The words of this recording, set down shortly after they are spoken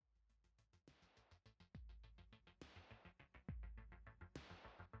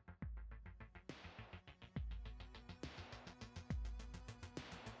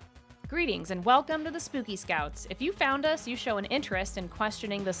Greetings and welcome to the Spooky Scouts. If you found us, you show an interest in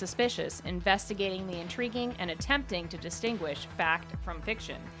questioning the suspicious, investigating the intriguing, and attempting to distinguish fact from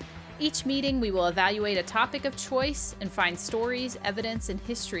fiction. Each meeting, we will evaluate a topic of choice and find stories, evidence, and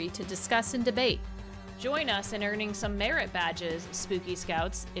history to discuss and debate. Join us in earning some merit badges, Spooky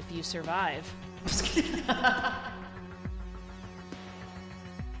Scouts, if you survive.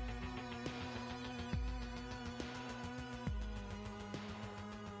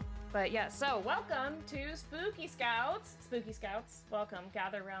 But yeah, so welcome to Spooky Scouts. Spooky Scouts, welcome.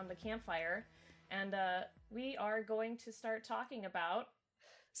 Gather around the campfire. And we are going to start talking about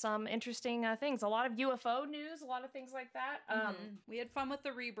some interesting things. A lot of UFO news, a lot of things like that. We had fun with the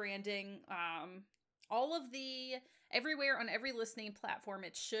rebranding. All of the, everywhere on every listening platform,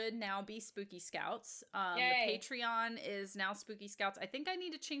 it should now be Spooky Scouts. The Patreon is now Spooky Scouts. I think I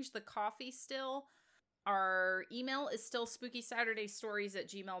need to change the coffee still. Our email is still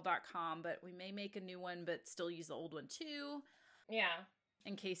spookysaturdaystories@gmail.com, but we may make a new one, but still use the old one too. Yeah.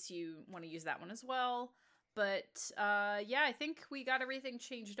 In case you want to use that one as well. But yeah, I think we got everything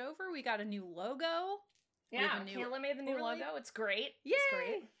changed over. We got a new logo. Yeah, Kayla made the new logo. It's great. Yay! It's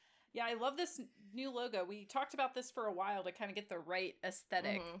great. Yeah, I love this new logo. We talked about this for a while to kind of get the right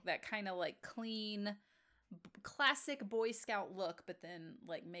aesthetic, that kind of like clean, classic Boy Scout look, but then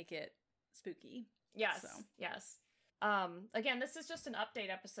like make it spooky. Yes, yes. Again, this is just an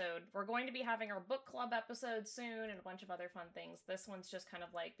update episode. We're going to be having our book club episode soon and a bunch of other fun things. This one's just kind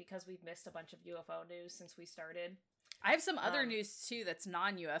of like because we've missed a bunch of UFO news since we started. I have some other news too that's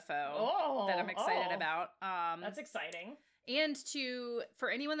non-UFO that I'm excited about. That's exciting. And for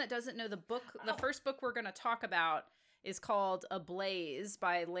anyone that doesn't know the book, the first book we're going to talk about is called Ablaze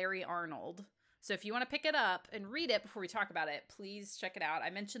by Larry Arnold. So if you want to pick it up and read it before we talk about it, please check it out.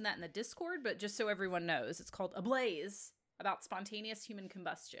 I mentioned that in the Discord, but just so everyone knows, it's called Ablaze, about spontaneous human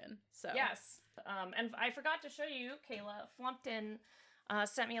combustion. So yes. And I forgot to show you, Kayla, Flumpton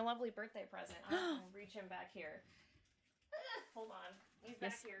sent me a lovely birthday present. I'll reach him back here. Hold on. He's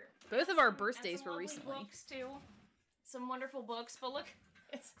back here. Both of our birthdays were recently. Books too. Some wonderful books, but look,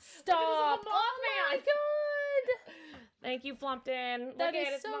 Stop! Look, Oh my god! Thank you, Flumpton. That look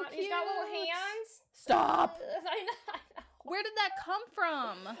is at so his cute. He's got little hands. Stop! I know. Where did that come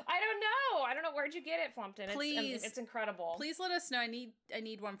from? I don't know. Where'd you get it, Flumpton? Please, it's incredible. Please let us know. I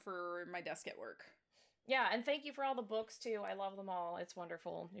need one for my desk at work. Yeah, and thank you for all the books too. I love them all. It's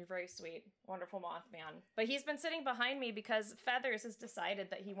wonderful. You're very sweet. Wonderful Mothman. But he's been sitting behind me because Feathers has decided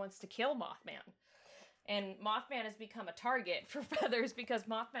that he wants to kill Mothman. And Mothman has become a target for Feathers because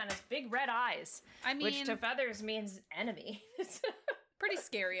Mothman has big red eyes. I mean, which to Feathers means enemy. Pretty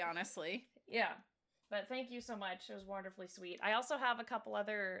scary, honestly. Yeah. But thank you so much. It was wonderfully sweet. I also have a couple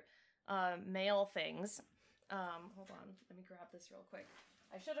other mail things. Hold on. Let me grab this real quick.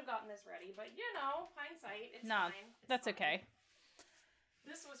 I should have gotten this ready, but hindsight, it's fine. That's fine. Okay.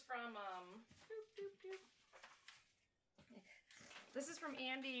 This was from This is from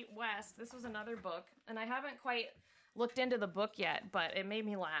Andy West. This was another book, and I haven't quite looked into the book yet, but it made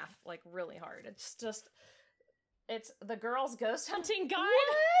me laugh, like, really hard. It's The Girl's Ghost Hunting Guide.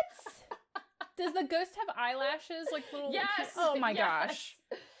 What? Does the ghost have eyelashes? Like little... Yes! Oh my gosh.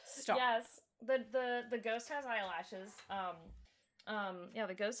 Stop. Yes. The ghost has eyelashes. Yeah,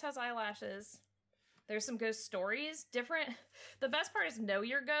 the ghost has eyelashes. There's some ghost stories. The best part is Know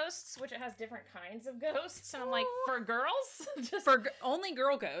Your Ghosts, which it has different kinds of ghosts. And I'm like, for girls? Only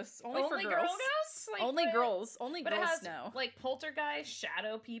girl ghosts. Only for girls. Girl ghosts? Like, only girls. Only but girls it has, know. Like poltergeist,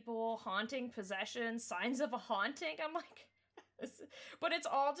 shadow people, haunting, possession, signs of a haunting. I'm like, but it's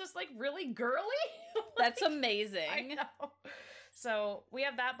all just like really girly. That's amazing. I know. So we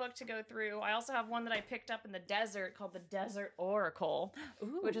have that book to go through. I also have one that I picked up in the desert called The Desert Oracle,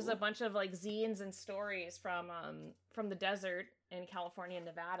 which is a bunch of like zines and stories from the desert in California and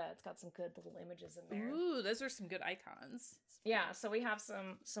Nevada. It's got some good little images in there. Ooh, those are some good icons. Yeah, so we have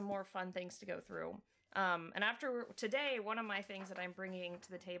some more fun things to go through. And after today, one of my things that I'm bringing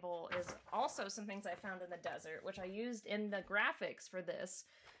to the table is also some things I found in the desert, which I used in the graphics for this,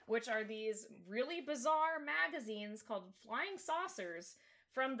 which are these really bizarre magazines called Flying Saucers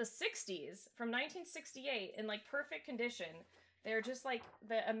from the 60s, from 1968, in like perfect condition. They're just like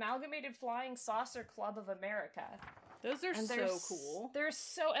the Amalgamated Flying Saucer Club of America. Those are so cool. They're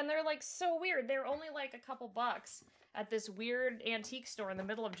like so weird. They're only like a couple bucks at this weird antique store in the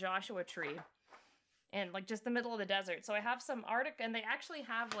middle of Joshua Tree. And like just the middle of the desert. So I have some and they actually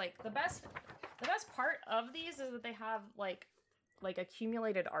have like the best part of these is that they have like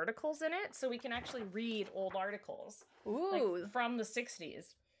accumulated articles in it, so we can actually read old articles. Ooh, like, from the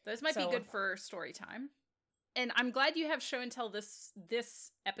 60s. Those might be good for story time. And I'm glad you have show and tell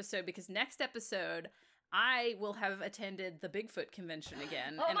this episode, because next episode I will have attended the Bigfoot convention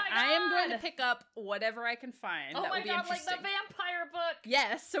again. Oh and my I am going to God! pick up whatever I can find. Oh that my will be God, like interesting. the vampire book!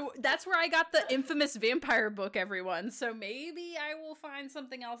 Yes, so that's where I got the infamous vampire book, everyone. So maybe I will find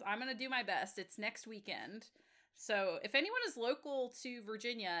something else. I'm going to do my best. It's next weekend. So if anyone is local to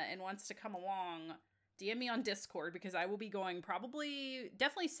Virginia and wants to come along, DM me on Discord, because I will be going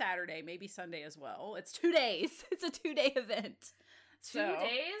definitely Saturday, maybe Sunday as well. It's 2 days. It's a 2-day event. 2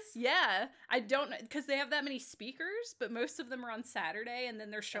 days? Yeah. I don't know, because they have that many speakers, but most of them are on Saturday, and then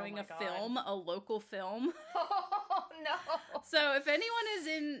they're showing my a God. film, a local film. Oh, no. So if anyone is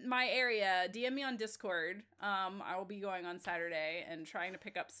in my area, DM me on Discord. I will be going on Saturday and trying to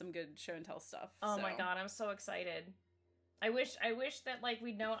pick up some good show and tell stuff. Oh my God, I'm so excited. I wish that, like,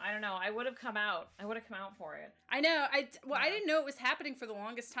 we'd known, I don't know, I would have come out for it. I know. I didn't know it was happening for the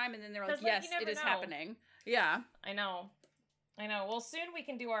longest time, and then they're like, 'Cause, like, yes, you never it is know. happening. Yeah. I know. Well, soon we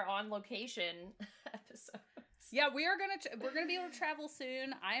can do our on location episodes. Yeah, we're gonna be able to travel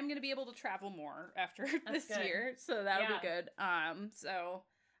soon. I am gonna be able to travel more after this good. year, so that'll Yeah. be good. So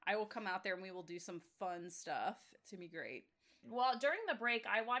I will come out there and we will do some fun stuff. It's gonna be great. Well, during the break,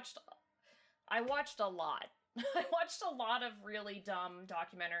 I watched a lot. I watched a lot of really dumb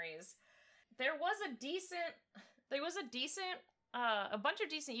documentaries. There was a bunch of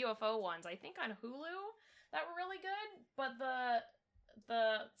decent UFO ones, I think, on Hulu that were really good, but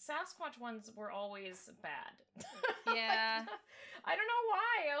the Sasquatch ones were always bad. Yeah. I don't know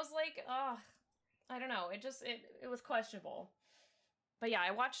why. I was like, I don't know. It was questionable. But yeah,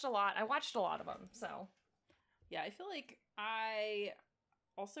 I watched a lot of them, so. Yeah, I feel like I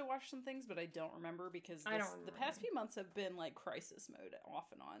also watched some things, but I don't remember, because the past few months have been like crisis mode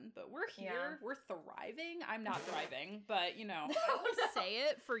off and on. But we're here, Yeah. we're thriving. I'm not thriving, but I will say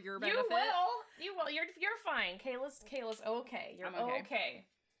it for your benefit. You will. You're fine. Kayla's okay. You're I'm okay. okay.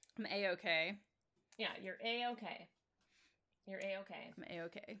 I'm A-okay. Yeah, you're A-okay. You're A-okay. I'm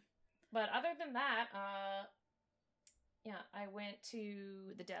A-okay. But other than that, yeah, I went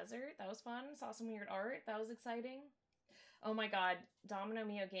to the desert. That was fun. Saw some weird art. That was exciting. Oh my God, Domino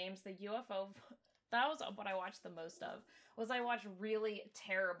Mio Games, the UFO. That was what I watched the most of. I watched really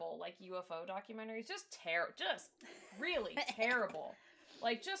terrible, like, UFO documentaries. Just really terrible.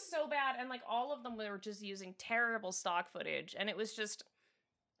 Like, just so bad. And, like, all of them were just using terrible stock footage. And it was just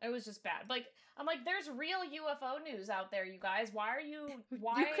bad. Like, I'm like, there's real UFO news out there, you guys. Why are you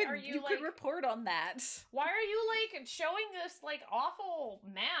could report on that. Why are you, like, showing this, like, awful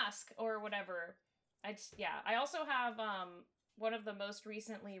mask or whatever? I also have, one of the most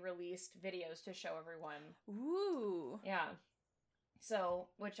recently released videos to show everyone. Ooh. Yeah. So,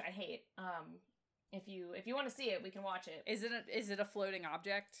 which I hate. If you want to see it, we can watch it. Is it a floating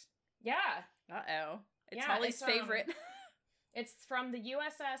object? Yeah. Uh-oh. It's Yeah, Holly's favorite. It's from the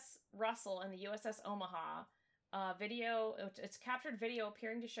USS Russell and the USS Omaha. Video. It's captured video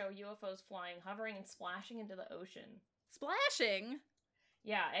appearing to show UFOs flying, hovering, and splashing into the ocean. Splashing?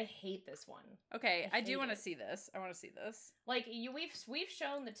 Yeah, I hate this one. Okay, I do hate want to it. see this. I want to see this. Like, we've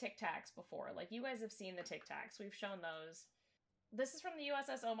shown the Tic Tacs before. Like, you guys have seen the Tic Tacs. We've shown those. This is from the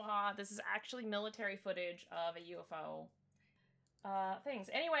USS Omaha. This is actually military footage of a UFO. Things.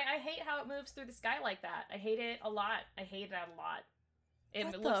 Anyway, I hate how it moves through the sky like that. I hate it a lot.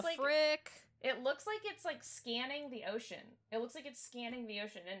 It looks like frick? It looks like it's, like, scanning the ocean. It looks like it's scanning the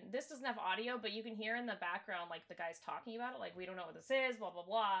ocean. And this doesn't have audio, but you can hear in the background, like, the guys talking about it. Like, we don't know what this is, blah, blah,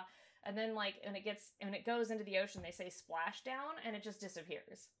 blah. And then, like, when it goes into the ocean, they say splash down, and it just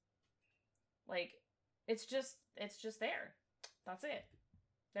disappears. Like, it's just there. That's it.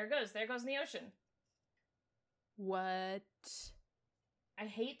 There it goes. There it goes in the ocean. What? I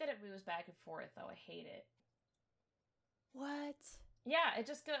hate that it moves back and forth, though. I hate it. What? Yeah, it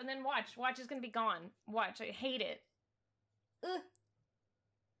just goes, and then watch, it's gonna be gone. Watch, I hate it.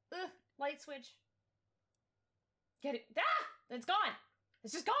 Light switch. Get it. Ah! It's gone!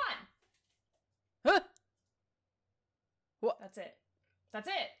 It's just gone! Huh? What? That's it.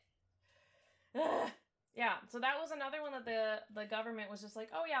 Ugh. Yeah, so that was another one that the government was just like,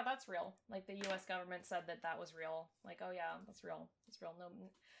 oh yeah, that's real. Like, the U.S. government said that was real. Like, oh yeah, that's real. It's real.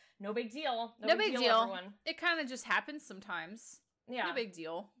 No big deal. No big deal, everyone. It kind of just happens sometimes. Yeah. No big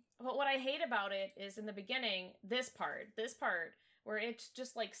deal. But what I hate about it is in the beginning, this part, where it's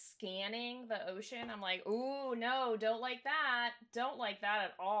just, like, scanning the ocean. I'm like, ooh, no, don't like that. Don't like that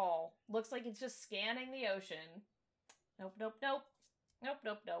at all. Looks like it's just scanning the ocean. Nope.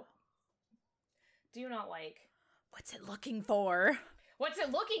 Do not like. What's it looking for? What's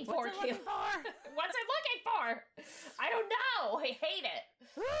it looking for, What's it looking for? What's it looking for? I don't know. I hate it.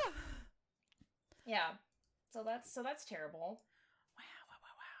 Yeah. So that's terrible.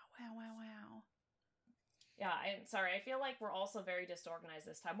 Wow. Yeah, I'm sorry. I feel like we're also very disorganized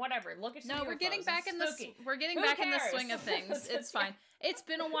this time. Whatever. Look at No, we're getting back in Who the cares? swing of things. It's fine. It's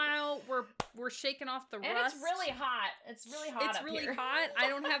been a while. We're shaking off the rust. And it's really hot. It's really hot. It's up really here. hot. I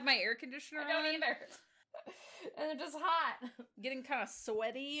don't have my air conditioner on. I don't either. And it's just hot. Getting kind of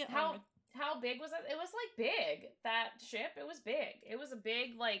sweaty. How big was it? It was like big. That ship, it was big. It was a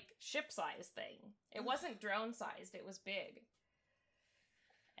big like ship size thing. It wasn't drone sized. It was big.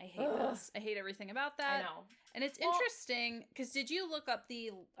 I hate this. I hate everything about that. I know. And it's interesting, because did you look up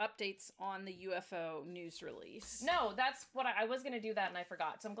the updates on the UFO news release? No, that's what I was going to do that and I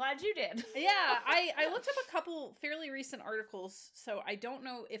forgot. So I'm glad you did. Yeah, I looked up a couple fairly recent articles, so I don't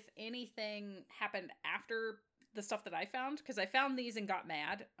know if anything happened after the stuff that I found, because I found these and got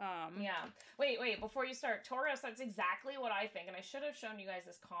mad. Yeah. Wait, before you start, Tauros, that's exactly what I think, and I should have shown you guys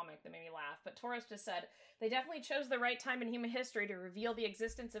this comic that made me laugh, but Tauros just said, they definitely chose the right time in human history to reveal the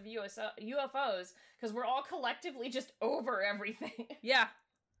existence of UFOs, because we're all collectively just over everything. Yeah.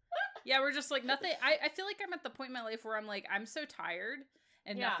 Yeah, we're just like, nothing, I feel like I'm at the point in my life where I'm like, I'm so tired,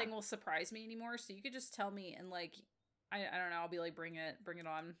 and nothing will surprise me anymore, so you could just tell me, and like, I don't know, I'll be like, bring it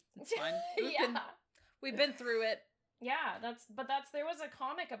on, it's fine. We've been through it. Yeah, there was a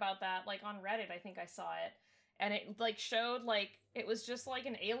comic about that, like, on Reddit, I think I saw it. And it, like, showed, like, it was just, like,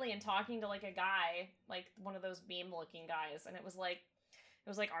 an alien talking to, like, a guy, like, one of those meme-looking guys. And it was like,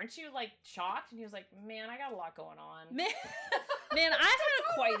 aren't you, like, shocked? And he was like, man, I got a lot going on. Man, I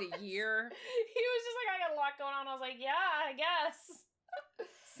had quite a year. He was just like, I got a lot going on. I was like, yeah, I guess.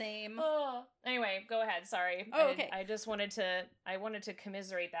 Same. Anyway, go ahead. Sorry. Oh, okay. I wanted to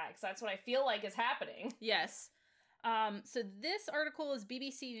commiserate that because that's what I feel like is happening. Yes. So this article is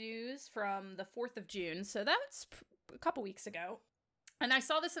BBC News from the 4th of June. So that's a couple weeks ago. And I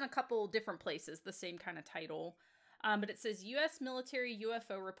saw this in a couple different places, the same kind of title. But it says U.S. military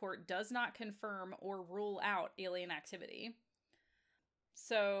UFO report does not confirm or rule out alien activity.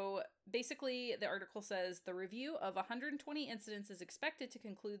 So basically, the article says the review of 120 incidents is expected to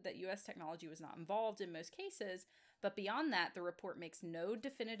conclude that U.S. technology was not involved in most cases, but beyond that, the report makes no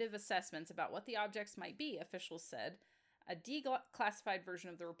definitive assessments about what the objects might be, officials said. A declassified version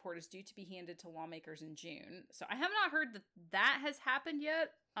of the report is due to be handed to lawmakers in June. So I have not heard that has happened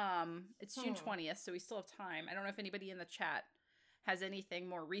yet. It's June 20th, so we still have time. I don't know if anybody in the chat has anything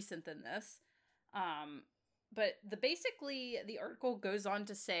more recent than this. But the article goes on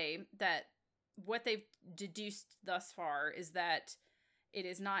to say that what they've deduced thus far is that it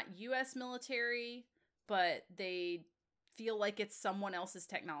is not U.S. military, but they feel like it's someone else's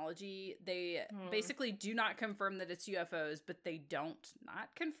technology. They basically do not confirm that it's UFOs, but they don't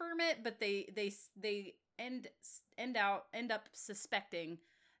not confirm it. But they end up suspecting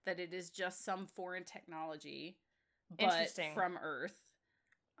that it is just some foreign technology, but from Earth.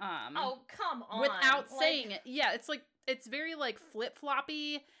 Oh, come on. Without saying it. Yeah, it's very like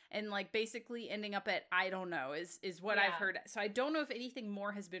flip-floppy and like basically ending up at I don't know is what I've heard. So I don't know if anything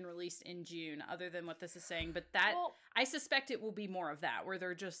more has been released in June other than what this is saying, but I suspect it will be more of that, where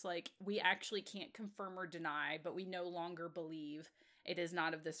they're just like, we actually can't confirm or deny, but we no longer believe it is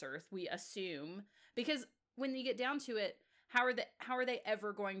not of this earth. We assume, because when you get down to it, how are they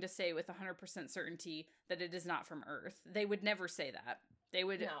ever going to say with 100% certainty that it is not from Earth? They would never say that. They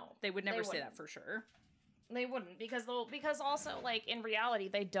would never say that for sure. They wouldn't, because also, like, in reality,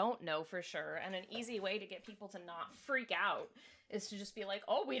 they don't know for sure, and an easy way to get people to not freak out is to just be like,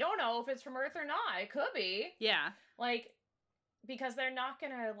 oh, we don't know if it's from Earth or not. It could be. Yeah. Like, because they're not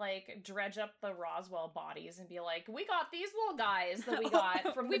gonna, like, dredge up the Roswell bodies and be like, we got these little guys that we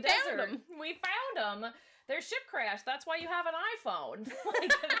got from the desert. We found them. Their ship crashed. That's why you have an iPhone.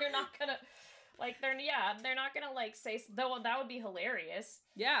 Like, they're not gonna... Like, they're not gonna, like, say... Though that would be hilarious.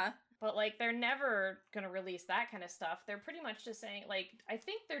 Yeah. But, like, they're never gonna release that kind of stuff. They're pretty much just saying, like... I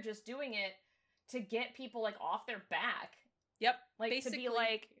think they're just doing it to get people, like, off their back. Yep. Like, basically. To be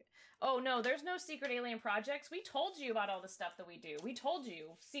like, oh, no, there's no secret alien projects. We told you about all the stuff that we do. We told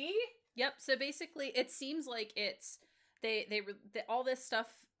you. See? Yep. So, basically, it seems like it's... They all this stuff...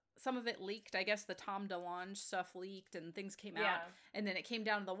 Some of it leaked. I guess the Tom DeLonge stuff leaked and things came out. And then it came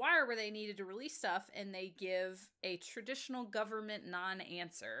down to the wire where they needed to release stuff, and they give a traditional government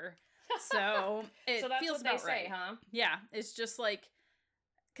non-answer. So it so that's feels what about they right. say, huh? Yeah. It's just like,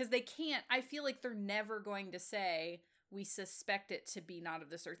 because they can't, I feel like they're never going to say, we suspect it to be not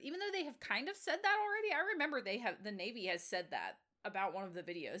of this earth. Even though they have kind of said that already. I remember the Navy has said that about one of the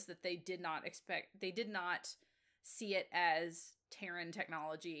videos, that they did not see it as Terran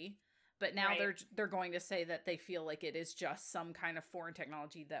technology, But now Right. they're going to say that they feel like it is just some kind of foreign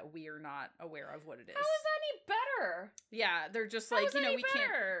technology that we are not aware of what it is. How is that any better? Yeah, they're just How like, is that any we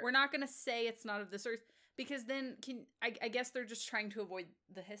can't. better? We're not going to say it's not of this earth because then I guess they're just trying to avoid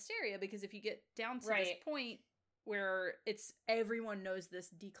the hysteria, because if you get down to this Right. point where it's everyone knows this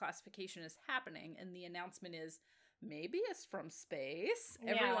declassification is happening and the announcement is maybe it's from space,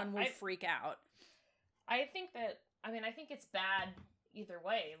 Yeah, everyone will freak out. I think it's bad either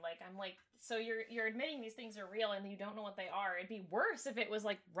way. Like, I'm like, so you're admitting these things are real and you don't know what they are. It'd be worse if it was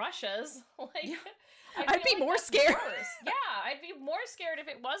like Russia's. Like, Yeah. I I'd feel be like more that's scared. worse. Yeah, I'd be more scared if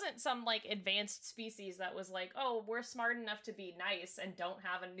it wasn't some like advanced species that was like, oh, we're smart enough to be nice and don't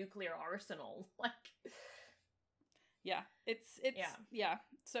have a nuclear arsenal. Like, Yeah, it's Yeah. yeah.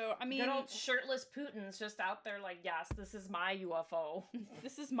 So I mean, good old shirtless Putin's just out there like, yes, this is my UFO.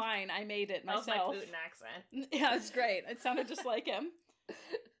 this is mine. I made it That was my myself. Putin accent. Yeah, it's great. It sounded just like him.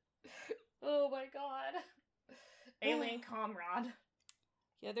 Oh my god. Alien comrade.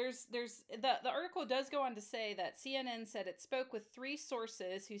 Yeah, there's the article does go on to say that CNN said it spoke with 3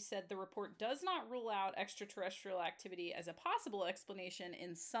 sources who said the report does not rule out extraterrestrial activity as a possible explanation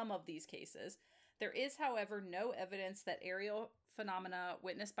in some of these cases. There is, however, no evidence that aerial phenomena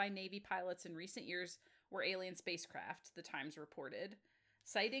witnessed by Navy pilots in recent years were alien spacecraft, the Times reported.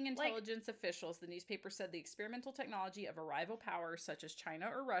 Citing intelligence officials, the newspaper said the experimental technology of a rival power such as China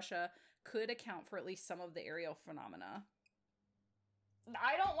or Russia could account for at least some of the aerial phenomena.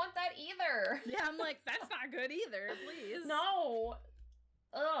 I don't want that either. Yeah, I'm like, that's not good either, please. No.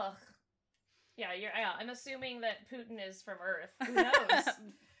 Ugh. Yeah, I'm assuming that Putin is from Earth. Who knows?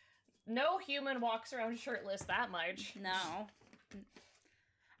 No human walks around shirtless that much. No.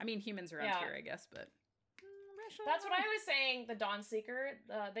 I mean, humans around Yeah. here, I guess, but... That's what I was saying, the Dawn Seeker.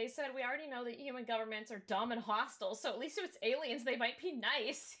 They said, we already know that human governments are dumb and hostile, so at least if it's aliens, they might be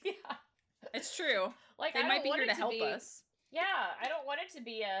nice. Yeah. It's true. Like, They I might don't be want here it to help us. Yeah, I don't want it to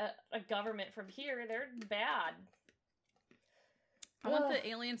be a government from here. They're bad. I want Ugh. the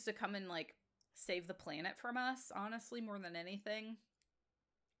aliens to come and, like, save the planet from us, honestly, more than anything.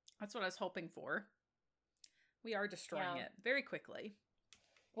 That's what I was hoping for. We are destroying Yeah. it very quickly.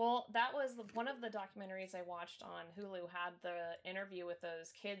 Well, that was one of the documentaries I watched on Hulu had the interview with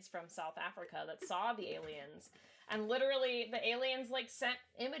those kids from South Africa that saw the aliens. And literally the aliens like sent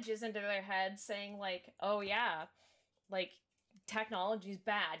images into their heads saying like, oh yeah, like technology's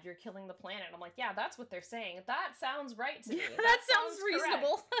bad, you're killing the planet. I'm like, yeah, that's what they're saying. That sounds right to me. that sounds correct.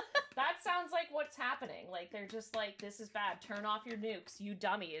 reasonable. That sounds like what's happening. Like, they're just like, this is bad. Turn off your nukes, you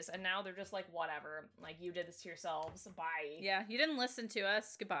dummies. And now they're just like, whatever. Like, you did this to yourselves. Bye. Yeah, you didn't listen to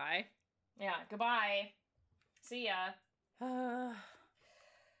us. Goodbye. Yeah, goodbye. See ya. I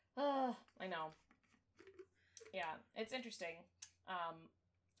know. Yeah, it's interesting.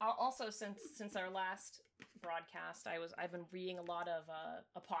 Also, since our last broadcast, I've been reading a lot of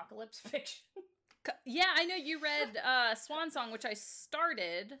apocalypse fiction. Yeah, I know you read Swan Song, which I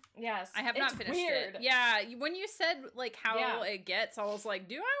started. Yes, I have not finished weird. it. Yeah, when you said like how Yeah. it gets, I was like,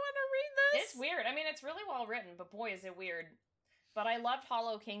 do I want to read this? It's weird. I mean, it's really well written, but boy, is it weird. But I loved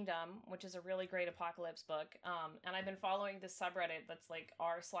Hollow Kingdom, which is a really great apocalypse book. And I've been following this subreddit that's like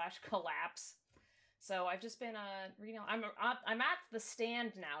r/collapse. So I've just been reading. I'm at The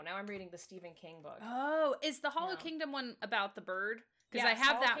Stand now. Now I'm reading the Stephen King book. Oh, is the Hollow Yeah. Kingdom one about the bird? Because Yes, I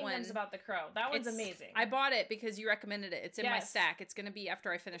have Hollow that Kingdom's one. about the crow. That one's It's- amazing. I bought it because you recommended it. It's in my Yes. stack. It's going to be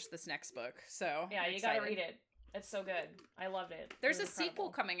after I finish this next book. So Yeah, I'm you gotta excited. read it. It's so good. I loved it. There's It a was sequel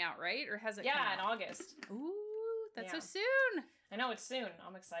incredible. coming out, right? Or has it? Yeah, come in out? August. Ooh, that's Yeah. so soon. I know it's soon.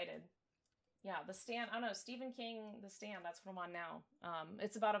 I'm excited. Yeah, The Stand. I don't know, Stephen King, The Stand. That's what I'm on now.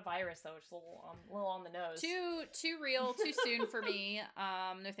 It's about a virus though, which is a little on the nose. Too real, too soon for me.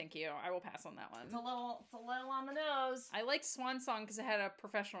 No, thank you. I will pass on that It's a one. little on the nose. I liked Swan Song because it had a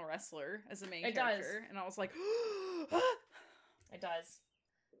professional wrestler as the main It does. character, and I was like, It does.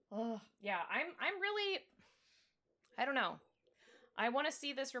 Ugh. Yeah, I'm really. I don't know. I want to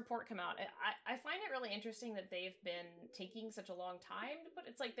see this report come out. I find it really interesting that they've been taking such a long time, but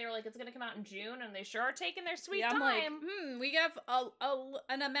it's like they're like it's gonna come out in June, and they sure are taking their sweet yeah, I'm time. like, we have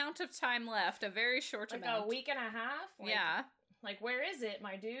an amount of time left, a very short like amount. a week and a half. Like, Yeah. Like, where is it,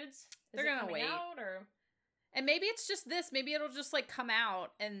 my dudes? Is They're it gonna coming wait. out, or And maybe it's just this. Maybe it'll just like come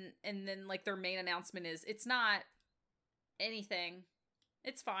out and then like their main announcement is it's not anything.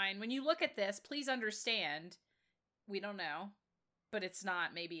 It's fine. When you look at this, please understand we don't know. But it's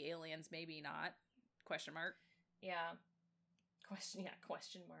not maybe aliens, maybe not. Question mark. yeah,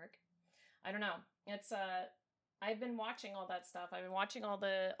 question mark. I don't know. It's I've been watching all that stuff. I've been watching all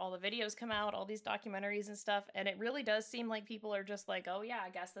the videos come out, all these documentaries and stuff, and it really does seem like people are just like, "Oh yeah,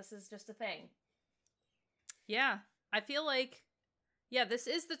 I guess this is just a thing." Yeah. I feel like this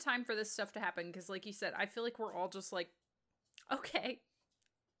is the time for this stuff to happen because like you said, I feel like we're all just like, "Okay.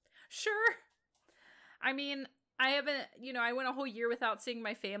 Sure." I mean, I haven't, I went a whole year without seeing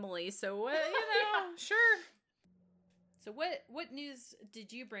my family, so Yeah. sure. So what news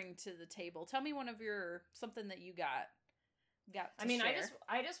did you bring to the table? Tell me something that you got to share.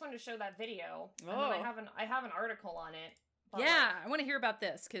 I just wanted to show that video. Oh. And then I have an article on it. Yeah, I want to hear about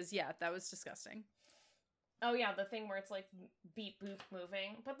this because that was disgusting. Oh yeah, the thing where it's like beep boop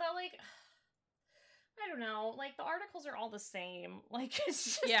moving, but the like, I don't know, like the articles are all the same. Like it's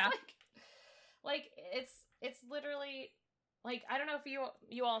just like it's literally. Like, I don't know if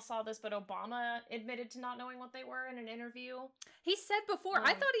you all saw this, but Obama admitted to not knowing what they were in an interview. He said before,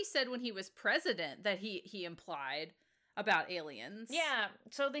 I thought he said when he was president that he implied about aliens. Yeah.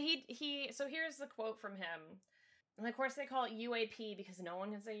 So so here's the quote from him. And of course they call it UAP because no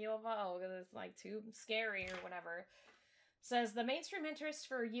one can say UFO because it's like too scary or whatever. Says the mainstream interest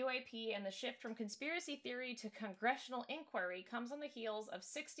for UAP and the shift from conspiracy theory to congressional inquiry comes on the heels of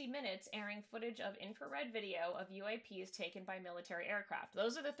 60 Minutes airing footage of infrared video of UAPs taken by military aircraft.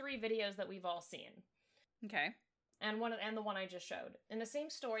 Those are the 3 videos that we've all seen. Okay. And the one I just showed. In the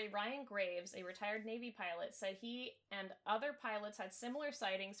same story, Ryan Graves, a retired Navy pilot, said he and other pilots had similar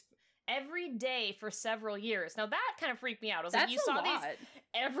sightings every day for several years. Now that kind of freaked me out. I was like, you saw these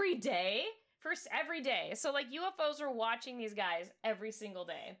every day? First, every day. So, like, UFOs are watching these guys every single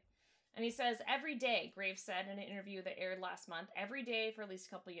day. And he says, every day, Graves said in an interview that aired last month, every day for at least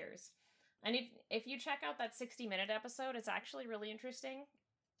a couple years. And if you check out that 60-minute episode, it's actually really interesting.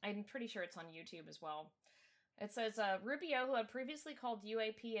 I'm pretty sure it's on YouTube as well. It says, Rubio, who had previously called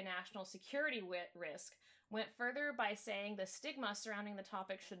UAP a national security risk, went further by saying the stigma surrounding the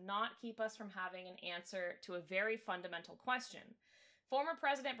topic should not keep us from having an answer to a very fundamental question. Former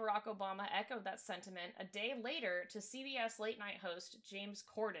President Barack Obama echoed that sentiment a day later to CBS late night host James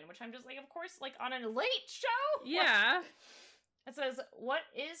Corden, which I'm just like, of course, like on a late show? Yeah. It says, what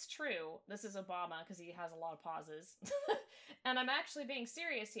is true, this is Obama because he has a lot of pauses, and I'm actually being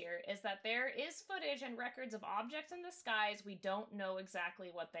serious here, is that there is footage and records of objects in the skies. We don't know exactly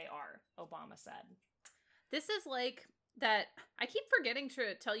what they are, Obama said. This is like that, I keep forgetting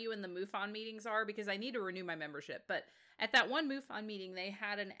to tell you when the MUFON meetings are because I need to renew my membership, but at that one MUFON meeting, they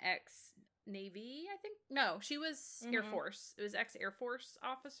had an ex-Navy, I think. No, she was Air Force. It was ex-Air Force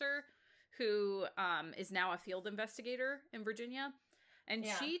officer who is now a field investigator in Virginia. And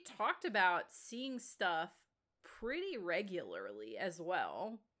she talked about seeing stuff pretty regularly as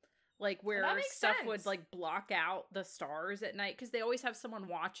well. Like where stuff would like block out the stars at night. Because they always have someone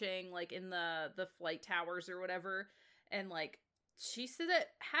watching like in the flight towers or whatever. And like she said it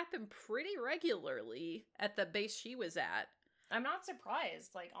happened pretty regularly at the base she was at. I'm not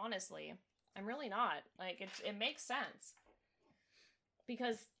surprised, like, honestly. I'm really not. Like, it makes sense.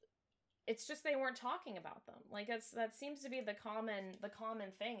 Because it's just they weren't talking about them. Like, that seems to be the common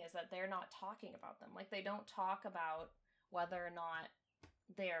thing is that they're not talking about them. Like, they don't talk about whether or not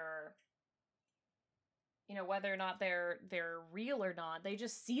they're real or not. They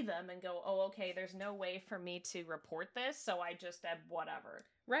just see them and go, oh, okay, there's no way for me to report this, so I just am whatever.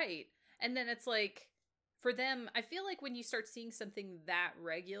 Right. And then it's like, for them, I feel like when you start seeing something that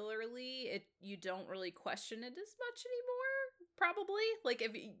regularly, you don't really question it as much anymore, probably. Like,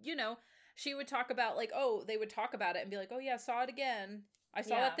 if, she would talk about, like, they would talk about it and be like, oh, yeah, saw it again. I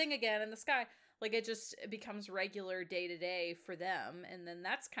saw that thing again in the sky. Like, it becomes regular day to day for them. And then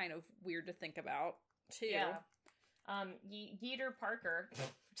that's kind of weird to think about, too. Yeah. Yeater Parker,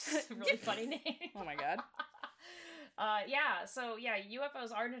 which is a really funny name. Oh my god.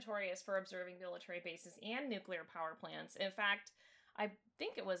 UFOs are notorious for observing military bases and nuclear power plants. In fact, I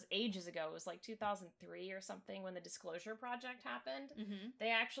think it was ages ago, it was like 2003 or something when the Disclosure Project happened.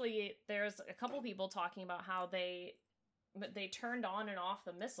 Mm-hmm. There's a couple people talking about how they turned on and off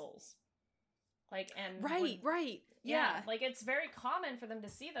the missiles. Like, and right. Yeah. Like, it's very common for them to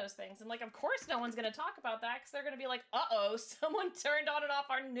see those things. And, like, of course no one's going to talk about that because they're going to be like, uh-oh, someone turned on and off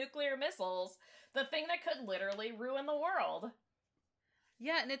our nuclear missiles. The thing that could literally ruin the world.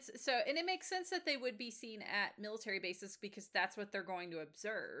 Yeah, and it makes sense that they would be seen at military bases because that's what they're going to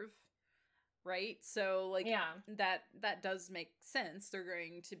observe. Right? So, like, that does make sense. They're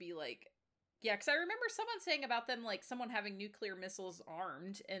going to be, like, yeah, because I remember someone saying about them, like, someone having nuclear missiles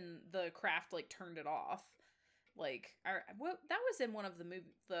armed and the craft, like, turned it off. Like, that was in one of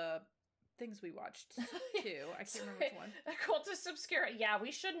the things we watched too. I can't remember which one. Cultus Obscura. Yeah,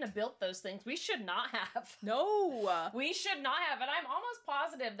 we shouldn't have built those things. We should not have. No. We should not have. And I'm almost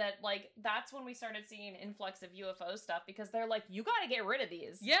positive that, like, that's when we started seeing an influx of UFO stuff, because they're like, you got to get rid of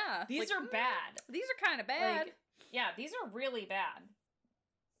these. Yeah. These are bad. These are kind of bad. Like, yeah, these are really bad.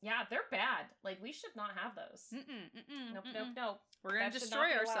 Yeah, they're bad. Like, we should not have those. Nope. We're going to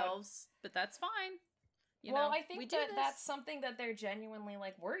destroy ourselves, but that's fine. I think that's something that they're genuinely,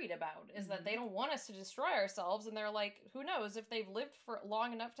 like, worried about, is that they don't want us to destroy ourselves, and they're like, who knows, if they've lived for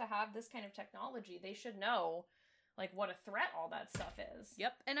long enough to have this kind of technology, they should know, like, what a threat all that stuff is.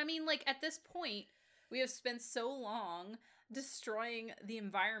 Yep. And I mean, like, at this point, we have spent so long destroying the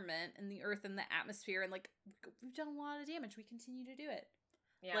environment and the earth and the atmosphere, and, like, we've done a lot of damage. We continue to do it.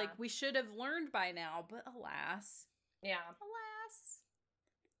 Yeah. Like, we should have learned by now, but alas. Yeah. Alas.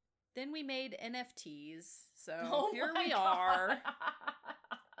 Then we made NFTs, so here we are.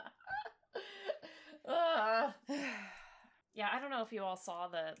 Yeah, I don't know if you all saw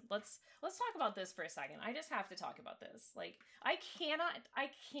let's talk about this for a second. I just have to talk about this. Like, I can't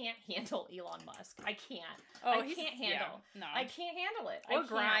handle Elon Musk. I can't. I can't handle. Yeah, no. I can't handle it. Or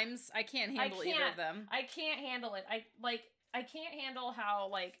Grimes. I can't handle either of them. I can't handle it. I can't handle how,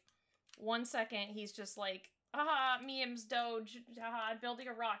 like, 1 second he's just like, memes, Doge, building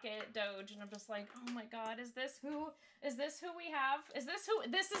a rocket, Doge, and I'm just like, oh my god, is this who we have?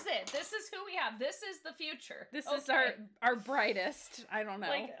 This is it. This is who we have. This is the future. This is our brightest. I don't know.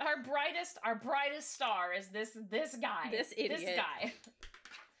 Like, our brightest star is this guy. This idiot. This guy.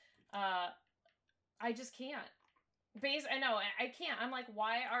 I just can't. I know, I can't. I'm like,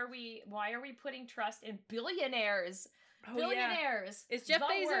 why are we putting trust in billionaires? Billionaires. Yeah. Is Jeff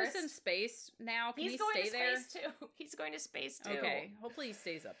Bezos in space now? Can he stay there? Space too. He's going to space too. Okay. Hopefully he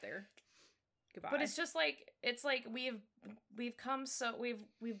stays up there. Goodbye. But it's just like, we've gone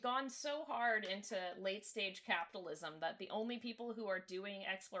so hard into late stage capitalism that the only people who are doing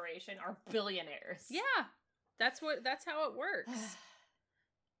exploration are billionaires. Yeah. That's how it works.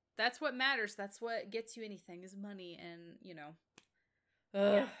 That's what matters. That's what gets you anything, is money and,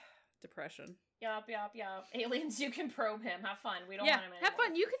 depression. Yup. Aliens, you can probe him. Have fun. We don't want him anymore. Have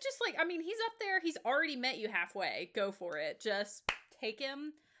fun. You could just, like, I mean, he's up there. He's already met you halfway. Go for it. Just take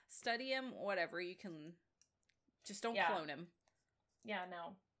him, study him, whatever. You can. Just don't clone him. Yeah,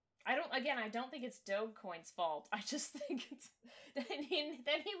 no. I don't think it's Dogecoin's fault. I just think it's. Then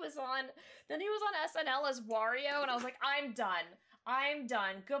he was on SNL as Wario, and I was like, I'm done.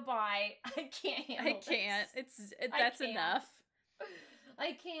 Goodbye. I can't handle this. That's enough.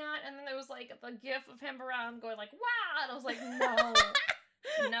 I can't. And then there was, like, the gif of him around going, like, wow, and I was like,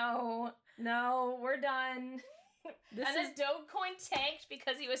 no, we're done. Then Dogecoin tanked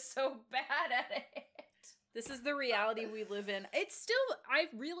because he was so bad at it. This is the reality we live in. It's still, I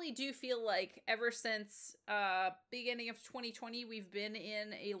really do feel like ever since beginning of 2020, we've been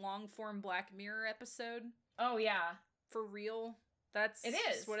in a long-form Black Mirror episode. Oh, yeah. For real. It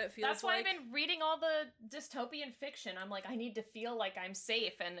is what it feels like. That's why I've been reading all the dystopian fiction. I'm like, I need to feel like I'm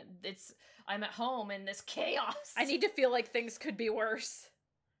safe and I'm at home in this chaos. I need to feel like things could be worse.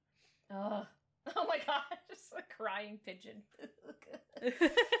 Oh my god, just a crying pigeon.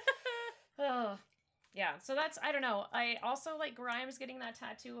 Oh. Yeah, so that's, I don't know. I also like Grimes getting that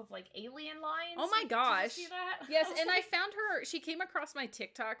tattoo of, like, alien lines. Oh my gosh. Did you see that? Yes, and I found her, she came across my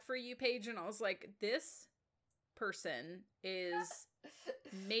TikTok For You page, and I was like, this person is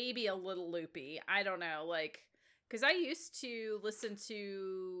maybe a little loopy. I don't know, like, because I used to listen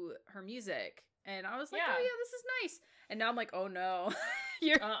to her music, and I was like, oh yeah, this is nice. And now I'm like, oh no.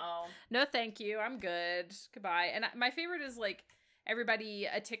 No thank you, I'm good. Goodbye. And my favorite is, like,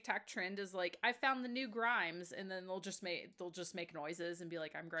 a TikTok trend is like, I found the new Grimes, and then they'll just make noises and be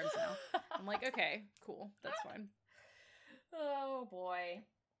like, I'm Grimes now. I'm like, okay, cool, that's fine. Oh boy.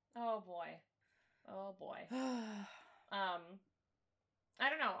 I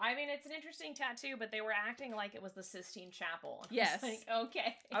don't know. I mean, it's an interesting tattoo, but they were acting like it was the Sistine Chapel. Yes. Like,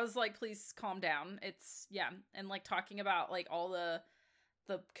 okay. I was like, please calm down. It's, and like talking about like all the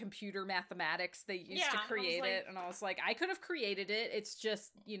computer mathematics they used to create it, and I was like, I could have created it. It's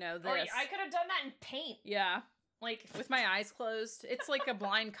just, this. Or I could have done that in paint. Yeah. Like, with my eyes closed. It's like a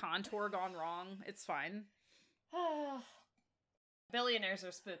blind contour gone wrong. It's fine. Billionaires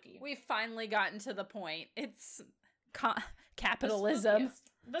are spooky. We've finally gotten to the point. It's capitalism.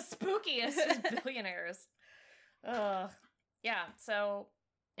 The spookiest is billionaires. Yeah, so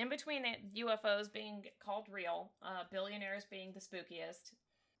in between UFOs being called real, billionaires being the spookiest,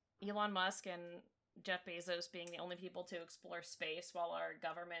 Elon Musk and Jeff Bezos being the only people to explore space while our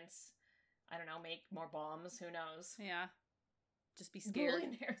governments, I don't know, make more bombs. Who knows? Yeah. Just be scared.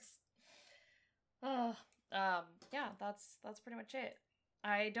 Billionaires. Uh, yeah, that's pretty much it.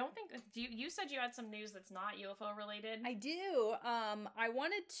 I don't think you said you had some news that's not UFO related. I do. I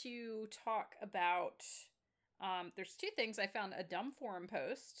wanted to talk about. There's two things. I found a Dumb Forum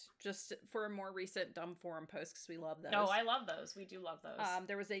post just for a more recent Dumb Forum post because we love those. Oh, I love those. We do love those.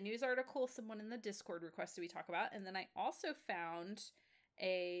 There was a news article someone in the Discord requested we talk about, and then I also found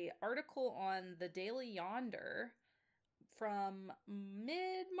a article on the Daily Yonder from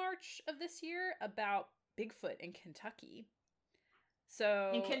mid-March of this year about Bigfoot in Kentucky.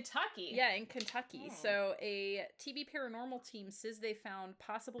 So in Kentucky? Yeah, in Kentucky. So a TV paranormal team says they found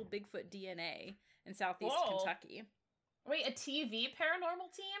possible Bigfoot DNA in southeast Kentucky. Wait, a TV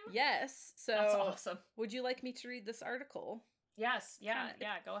paranormal team? Yes. So that's awesome. Would you like me to read this article? Yes. Yeah.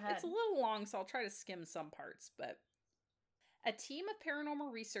 Go ahead. It's a little long, so I'll try to skim some parts, but a team of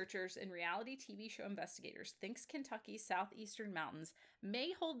paranormal researchers and reality TV show investigators thinks Kentucky's southeastern mountains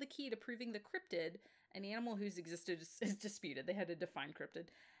may hold the key to proving the cryptid, an animal whose existence is disputed. They had to define cryptid.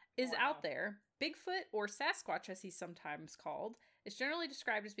 Is out there. Bigfoot, or Sasquatch as he's sometimes called, is generally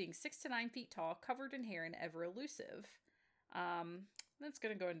described as being 6 to 9 feet tall, covered in hair, and ever elusive. That's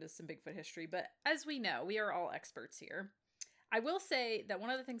going to go into some Bigfoot history, but as we know, we are all experts here. I will say that one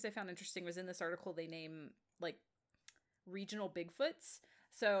of the things I found interesting was in this article they name, like, regional Bigfoots.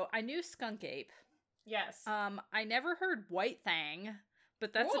 So I knew skunk ape. Yes. I never heard white thang,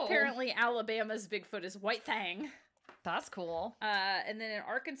 but that's apparently Alabama's Bigfoot is white thang. That's cool. And then in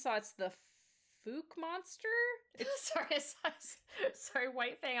Arkansas, it's the Fook monster. It's sorry,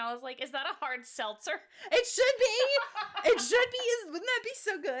 white thing. I was like, is that a hard seltzer? It should be. It should be. Wouldn't that be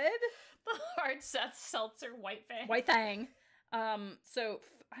so good? The hard seltzer, white thing. White thing. So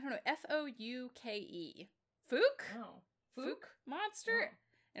I don't know. Fouke. Fook. Oh, Fook monster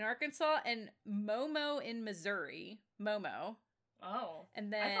in Arkansas, and Momo in Missouri. Momo. Oh,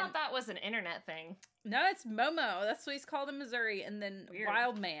 and then I thought that was an internet thing. No, it's Momo. That's what he's called in Missouri. And then Weird.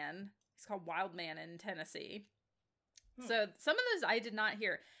 Wild Man. He's called Wild Man in Tennessee. So some of those I did not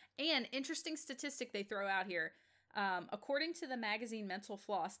hear. And interesting statistic they throw out here. According to the magazine Mental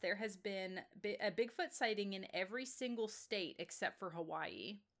Floss, there has been a Bigfoot sighting in every single state except for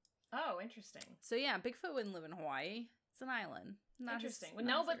Hawaii. Oh, interesting. So yeah, Bigfoot wouldn't live in Hawaii. It's an island. Interesting.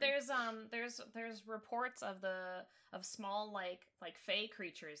 No, but there's reports of small like fey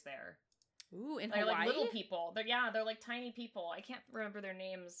creatures there. Ooh, in Hawaii? Hawaii? Like little people. They're like tiny people. I can't remember their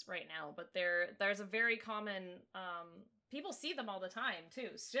names right now, but there's a very common people see them all the time too,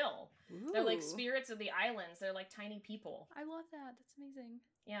 still. Ooh. They're like spirits of the islands. They're like tiny people. I love that. That's amazing.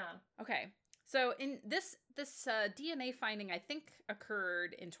 Yeah. Okay. So in this DNA finding, I think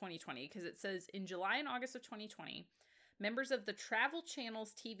occurred in 2020 because it says in July and August of 2020, members of the Travel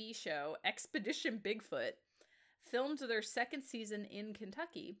Channel's TV show Expedition Bigfoot filmed their second season in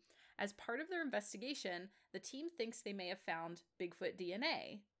Kentucky. As part of their investigation, the team thinks they may have found Bigfoot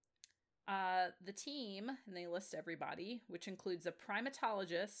DNA. The team, and they list everybody, which includes a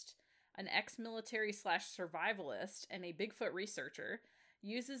primatologist, an ex-military /survivalist, and a Bigfoot researcher,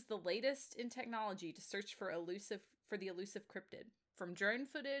 uses the latest in technology to search for the elusive cryptid. From drone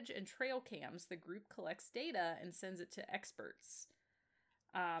footage and trail cams, the group collects data and sends it to experts.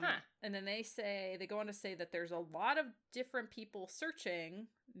 And then they go on to say that there's a lot of different people searching,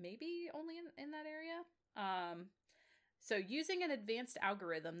 maybe only in that area. So using an advanced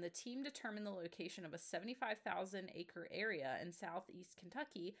algorithm, the team determined the location of a 75,000 acre area in southeast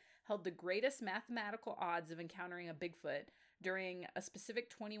Kentucky held the greatest mathematical odds of encountering a Bigfoot during a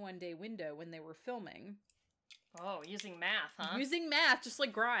specific 21-day window when they were filming. Oh, using math, huh? Using math, just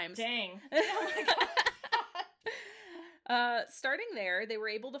like Grimes. Dang. Oh my God. Starting there, they were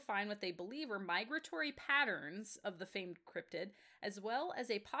able to find what they believe are migratory patterns of the famed cryptid, as well as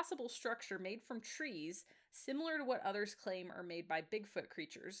a possible structure made from trees, similar to what others claim are made by Bigfoot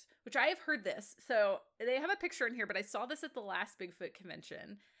creatures, which I have heard this. So they have a picture in here, but I saw this at the last Bigfoot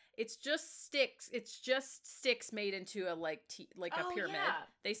convention. It's just sticks. It's just sticks made into a a pyramid. Yeah.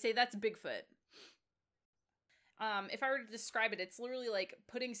 They say that's Bigfoot. If I were to describe it, it's literally like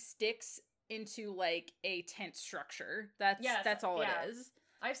putting sticks into like a tent structure. That's all it is.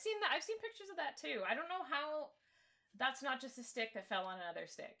 I've seen that. I've seen pictures of that too. I don't know how that's not just a stick that fell on another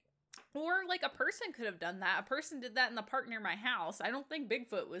stick. Or like a person could have done that. A person did that in the park near my house. I don't think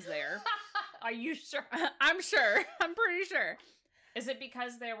Bigfoot was there. Are you sure? I'm sure. I'm pretty sure. Is it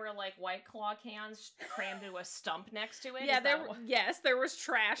because there were like White Claw cans crammed into a stump next to it? Yeah, there was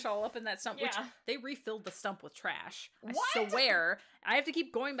trash all up in that stump, which Yeah. they refilled the stump with trash. What? I swear. I have to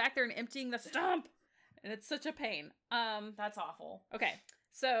keep going back there and emptying the stump. And it's such a pain. That's awful. Okay.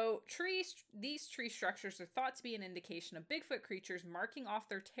 So these tree structures are thought to be an indication of Bigfoot creatures marking off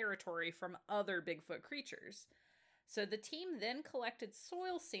their territory from other Bigfoot creatures. So the team then collected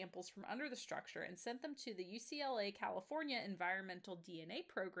soil samples from under the structure and sent them to the UCLA California Environmental DNA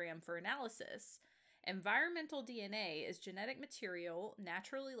Program for analysis. Environmental DNA is genetic material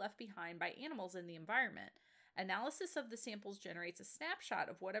naturally left behind by animals in the environment. Analysis of the samples generates a snapshot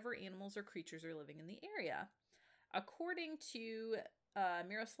of whatever animals or creatures are living in the area. According to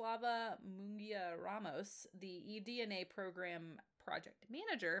Miroslava Mungia Ramos, the eDNA program project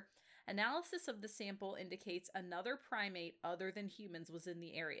manager, analysis of the sample indicates another primate other than humans was in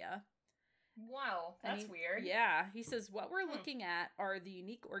the area. Wow, that's weird. Yeah, he says what we're looking at are the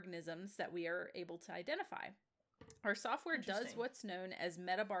unique organisms that we are able to identify. Our software does what's known as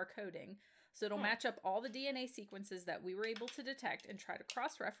metabar coding, so it'll match up all the DNA sequences that we were able to detect and try to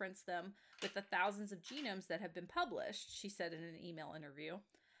cross-reference them with the thousands of genomes that have been published, she said in an email interview.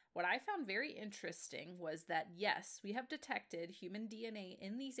 What I found very interesting was that, yes, we have detected human DNA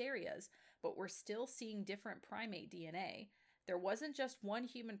in these areas, but we're still seeing different primate DNA. There wasn't just one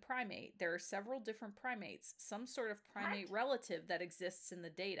human primate. There are several different primates, some sort of primate relative that exists in the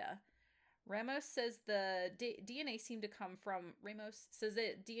data. Ramos says the DNA seemed to come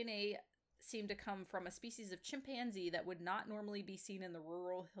from a species of chimpanzee that would not normally be seen in the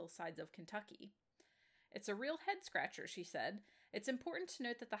rural hillsides of Kentucky. It's a real head scratcher, she said. It's important to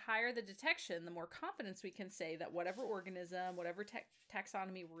note that the higher the detection, the more confidence we can say that whatever organism, whatever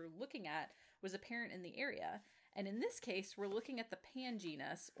taxonomy we're looking at was apparent in the area. And in this case, we're looking at the Pan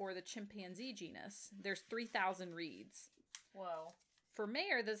genus, or the chimpanzee genus. There's 3,000 reads. Whoa. For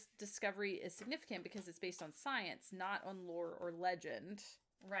Mayer, this discovery is significant because it's based on science, not on lore or legend.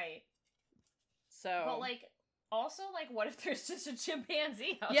 Right. So, but also what if there's just a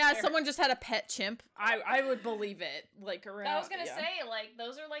chimpanzee out yeah, there? someone just had a pet chimp. I would believe it. Around. I was gonna say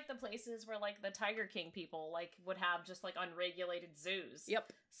those are the places where the Tiger King people would have just unregulated zoos.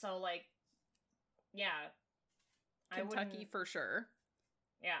 Yep. So yeah, Kentucky for sure.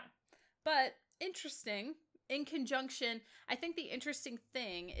 Yeah. But interesting. In conjunction, I think the interesting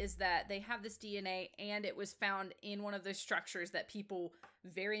thing is that they have this DNA and it was found in one of those structures that people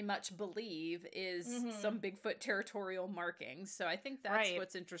very much believe is some Bigfoot territorial markings. So I think that's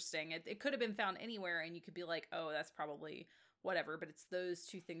what's interesting. It could have been found anywhere and you could be like, oh, that's probably whatever. But it's those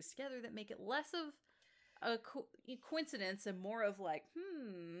two things together that make it less of a coincidence and more of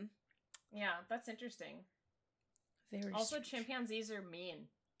Yeah, that's interesting. Very also, strange. chimpanzees are mean.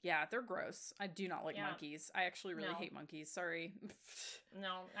 Yeah, they're gross. I do not like monkeys. I actually really hate monkeys. Sorry.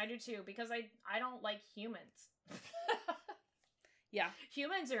 No, I do too, because I don't like humans. Yeah.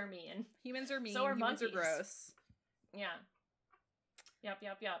 Humans are mean. Humans are mean. So are Humans monkeys. are gross. Yeah. Yep.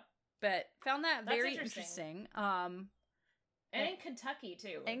 But found that That's very interesting. interesting. And in Kentucky,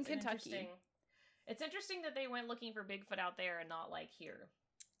 too. In Kentucky. It's interesting that they went looking for Bigfoot out there and not here.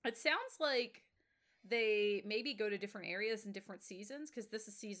 It sounds like they maybe go to different areas in different seasons, because this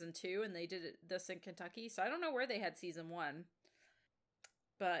is season 2 and they did this in Kentucky. So I don't know where they had season 1.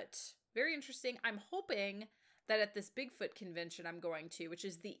 But very interesting. I'm hoping that at this Bigfoot convention I'm going to, which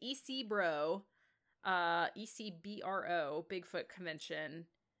is the ECBRO Bigfoot convention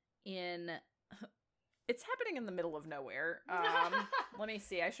it's happening in the middle of nowhere. Let me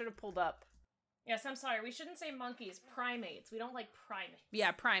see. I should have pulled up. Yes, I'm sorry. We shouldn't say monkeys. Primates. We don't like primates.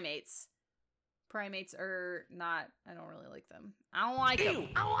 Yeah, primates. Primates are not... I don't really like them. I don't like them.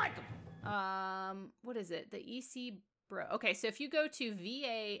 I don't like them. What is it? The ECBRO. Okay, so if you go to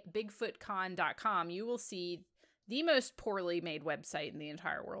vabigfootcon.com, you will see the most poorly made website in the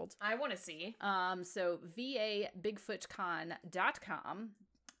entire world. I want to see. So vabigfootcon.com.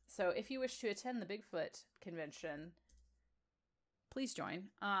 So if you wish to attend the Bigfoot convention, please join.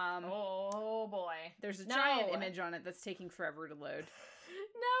 Oh boy. There's a giant image on it that's taking forever to load.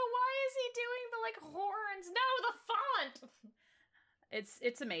 No, why is he doing the horns? No, the font.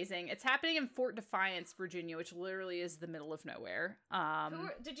 It's amazing. It's happening in Fort Defiance, Virginia, which literally is the middle of nowhere.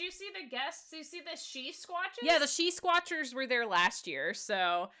 Did you see the guests? Did you see the She-Squatches? Yeah, the She-Squatchers were there last year.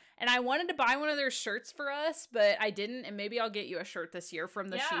 And I wanted to buy one of their shirts for us, but I didn't. And maybe I'll get you a shirt this year from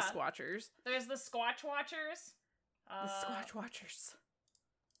the She-Squatchers. There's the Squatch Watchers. The Squatch Watchers.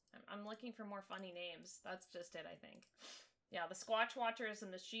 I'm looking for more funny names. That's just it, I think. Yeah, the Squatch Watchers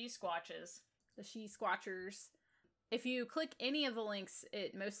and the She-Squatches. The She-Squatchers. If you click any of the links,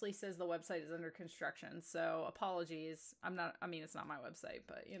 it mostly says the website is under construction. So apologies. It's not my website,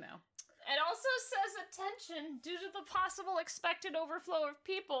 but you know. It also says, attention, due to the possible expected overflow of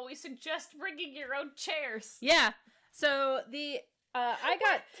people, we suggest bringing your own chairs. Yeah. So I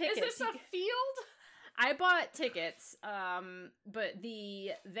got tickets. Is this a field? I bought tickets, but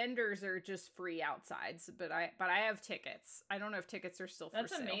the vendors are just free outsides. But I have tickets. I don't know if tickets are still for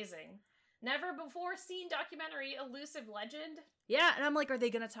That's sale. amazing. Never before seen documentary Elusive Legend. Yeah, and I'm like, are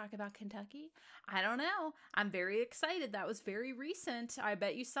they going to talk about Kentucky? I don't know. I'm very excited. That was very recent. I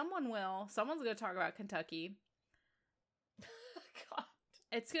bet you someone will. Someone's going to talk about Kentucky. God.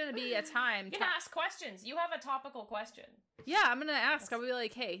 It's going to be a time. You can ask questions. You have a topical question. Yeah, I'm going to ask. I'll be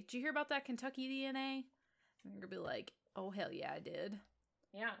like, hey, did you hear about that Kentucky DNA? And they're going to be like, oh, hell yeah, I did.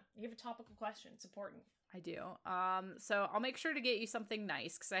 Yeah, you have a topical question. It's important. I do. So I'll make sure to get you something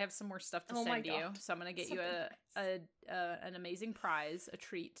nice because I have some more stuff to send you. So I'm gonna get you an amazing prize, a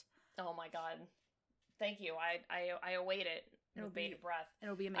treat. Oh my god! Thank you. I await it with bated breath.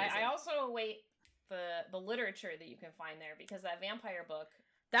 It'll be amazing. I also await the literature that you can find there because that vampire book.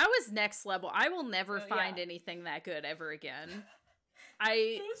 That was next level. I will never find anything that good ever again.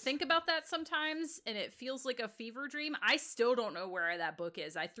 I think about that sometimes, and it feels like a fever dream. I still don't know where that book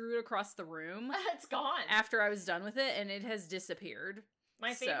is. I threw it across the room. It's gone. After I was done with it, and it has disappeared.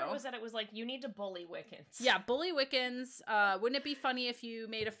 My favorite was that it was like, you need to bully Wiccans. Yeah, bully Wiccans. Wouldn't it be funny if you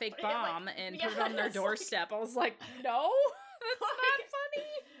made a fake bomb and put it on their doorstep? I was like, no, that's not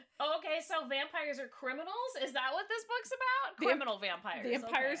funny. Okay, so vampires are criminals? Is that what this book's about? Criminal vampires.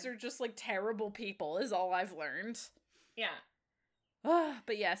 Vampires are just like terrible people, is all I've learned. Yeah.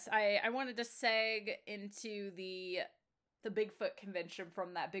 But yes, I wanted to seg into the Bigfoot convention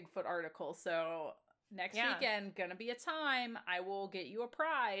from that Bigfoot article. So next weekend, gonna be a time. I will get you a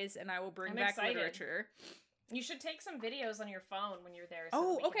prize, and I will bring back literature. You should take some videos on your phone when you're there.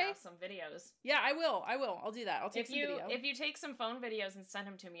 So that we can have some videos. Yeah, I will. I'll do that. I'll take some video. If you take some phone videos and send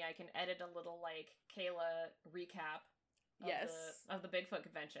them to me, I can edit a little like Kayla recap. Of the Bigfoot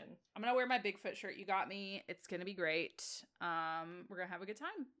convention. I'm gonna wear my Bigfoot shirt. You got me. It's gonna be great. We're gonna have a good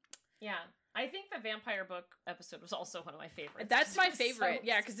time. Yeah. I think the vampire book episode was also one of my favorites. That's my favorite.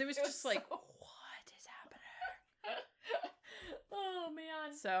 Yeah, because it was just like, what is happening? Oh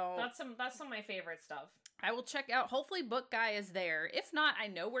man. So that's some of my favorite stuff. I will check out. Hopefully Book Guy is there. If not, I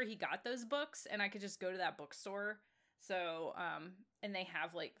know where he got those books, and I could just go to that bookstore. So and they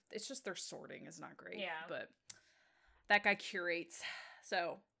have like, it's just their sorting is not great. Yeah. But that guy curates.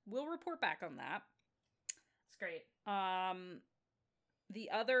 So we'll report back on that. It's great. The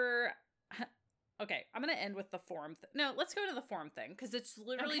other... Okay, I'm going to end with the forum. No, let's go to the forum thing, because it's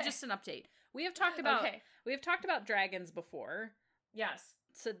literally just an update. We have talked about dragons before. Yes.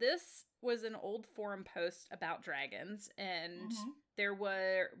 So this was an old forum post about dragons, and there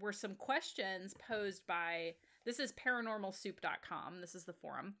were some questions posed by... This is paranormalsoup.com. This is the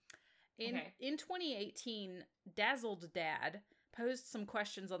forum. In 2018, Dazzled Dad posed some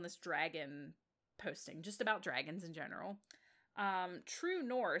questions on this dragon posting, just about dragons in general. True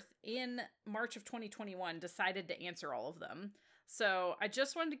North, in March of 2021, decided to answer all of them. So I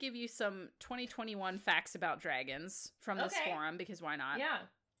just wanted to give you some 2021 facts about dragons from this forum, because why not? Yeah.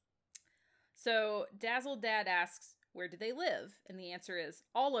 So Dazzled Dad asks, where do they live? And the answer is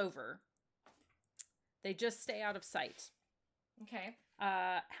all over. They just stay out of sight. Okay.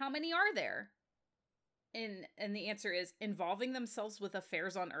 How many are there? And the answer is involving themselves with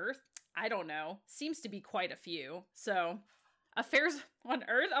affairs on Earth. I don't know. Seems to be quite a few. So, affairs on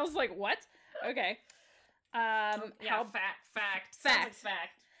Earth? I was like, what? Okay. Fact.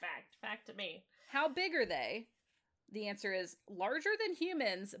 Fact to me. How big are they? The answer is larger than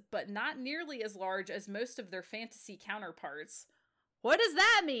humans, but not nearly as large as most of their fantasy counterparts. What does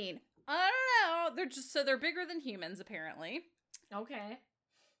that mean? I don't know. They're bigger than humans, apparently. Okay.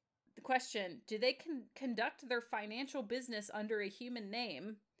 The question, do they conduct their financial business under a human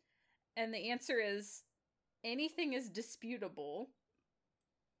name? And the answer is anything is disputable.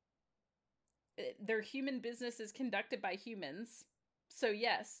 Their human business is conducted by humans. So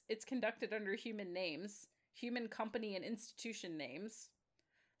yes, it's conducted under human names, human company and institution names.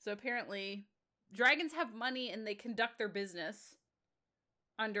 So apparently dragons have money and they conduct their business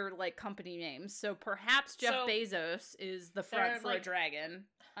under like company names. So perhaps Jeff Bezos is the front for a dragon.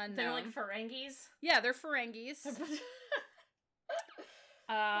 Unknown. They're like Ferengis. Yeah, they're Ferengis.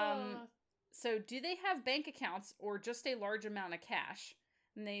 So do they have bank accounts or just a large amount of cash?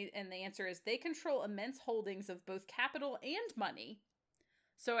 And the answer is they control immense holdings of both capital and money.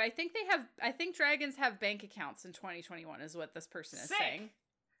 So I think dragons have bank accounts in 2021 is what this person is saying.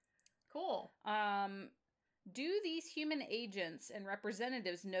 Cool. Do these human agents and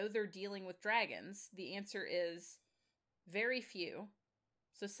representatives know they're dealing with dragons? The answer is very few.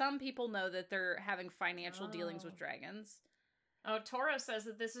 So some people know that they're having financial dealings with dragons. Oh, Toro says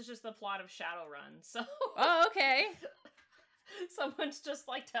that this is just the plot of Shadowrun, so... Oh, okay. Someone's just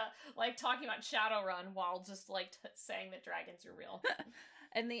talking about Shadowrun while just saying that dragons are real.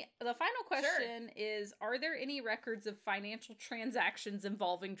 And the final question is, are there any records of financial transactions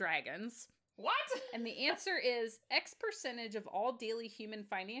involving dragons? What? And the answer is X percentage of all daily human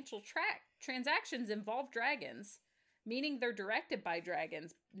financial transactions involve dragons, meaning they're directed by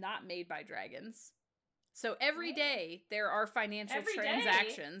dragons, not made by dragons. So every day there are financial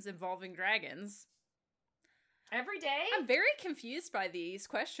transactions involving dragons. Every day? I'm very confused by these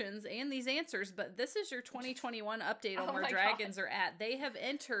questions and these answers, but this is your 2021 update on where dragons are at. They have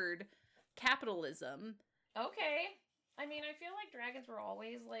entered capitalism. Okay. I mean, I feel like dragons were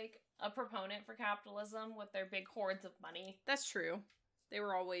always, a proponent for capitalism with their big hordes of money. That's true. They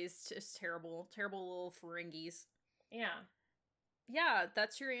were always just terrible little Ferengis. Yeah. Yeah,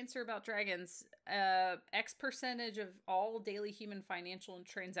 that's your answer about dragons. X percentage of all daily human financial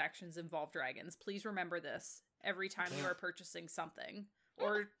transactions involve dragons. Please remember this every time you are purchasing something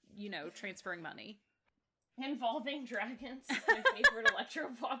or, transferring money. Involving dragons is my favorite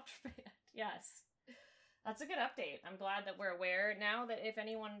electro-pop band. Yes. That's a good update. I'm glad that we're aware now that if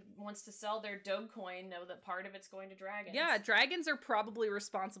anyone wants to sell their Dogecoin, know that part of it's going to dragons. Yeah, dragons are probably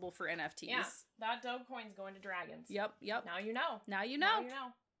responsible for NFTs. Yeah, that Dogecoin's going to dragons. Yep. Now you know. Now you know.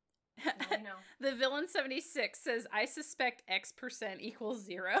 The Villain 76 says, I suspect X percent equals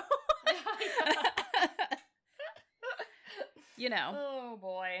 0. Oh,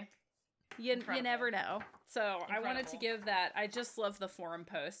 boy. You never know. So Incredible. I wanted to give that. I just love the forum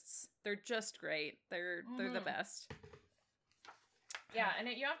posts. They're just great. They're the best. Yeah, and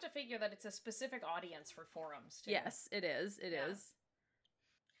you have to figure that it's a specific audience for forums, too. Yes, it is. It is.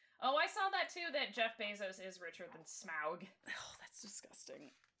 Oh, I saw that, too, that Jeff Bezos is richer than Smaug. Oh, that's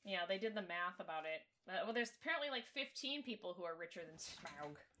disgusting. Yeah, they did the math about it. Well, there's apparently 15 people who are richer than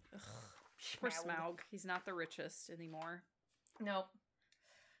Smaug. Ugh, poor Smaug. He's not the richest anymore. Nope.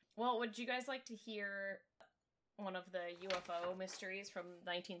 Well, would you guys like to hear one of the UFO mysteries from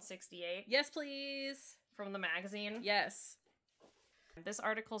 1968? Yes, please. From the magazine? Yes. This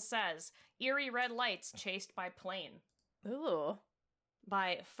article says, Eerie red lights chased by plane. Ooh.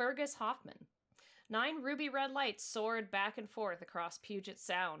 By Fergus Hoffman. 9 ruby red lights soared back and forth across Puget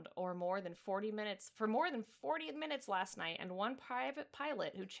Sound for more than 40 minutes last night, and one private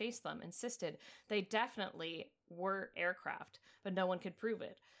pilot who chased them insisted they definitely were aircraft, but no one could prove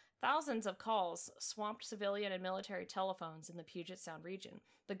it. Thousands of calls swamped civilian and military telephones in the Puget Sound region.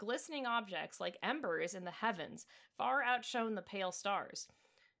 The glistening objects, like embers in the heavens, far outshone the pale stars.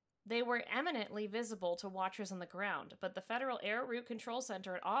 They were eminently visible to watchers on the ground, but the Federal Air Route Control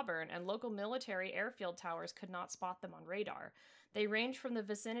Center at Auburn and local military airfield towers could not spot them on radar. They ranged from the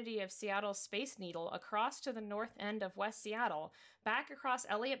vicinity of Seattle's Space Needle across to the north end of West Seattle, back across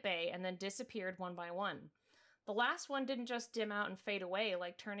Elliott Bay, and then disappeared one by one. The last one didn't just dim out and fade away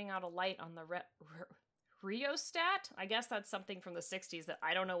like turning out a light on the rheostat? I guess that's something from the 60s that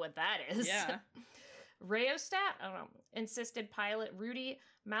I don't know what that is. Yeah. Rheostat? I don't know. Insisted pilot Rudy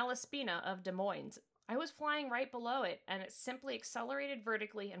Malaspina of Des Moines. I was flying right below it, and it simply accelerated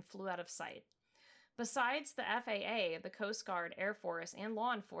vertically and flew out of sight. Besides the FAA, the Coast Guard, Air Force, and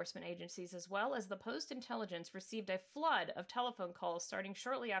law enforcement agencies, as well as the Post Intelligence, received a flood of telephone calls starting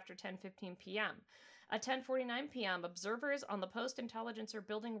shortly after 10:15 p.m. At 10:49 p.m., observers on the Post Intelligencer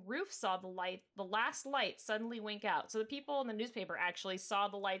building roof saw the last light suddenly wink out. So the people in the newspaper actually saw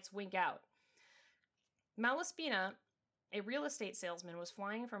the lights wink out. Malaspina, a real estate salesman, was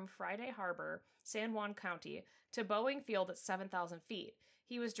flying from Friday Harbor, San Juan County, to Boeing Field at 7,000 feet.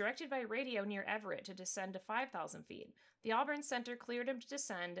 He was directed by radio near Everett to descend to 5,000 feet. The Auburn Center cleared him to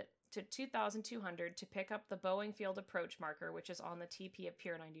descend to 2,200 to pick up the Boeing Field approach marker, which is on the TP of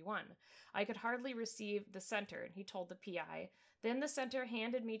Pier 91. I could hardly receive the center, he told the PI. Then the center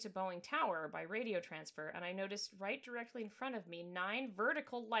handed me to Boeing Tower by radio transfer, and I noticed right directly in front of me 9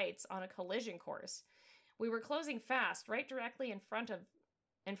 vertical lights on a collision course. We were closing fast, right directly in front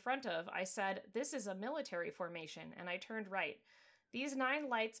of, I said, "This is a military formation," and I turned right. These 9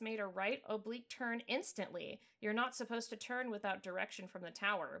 lights made a right oblique turn instantly. You're not supposed to turn without direction from the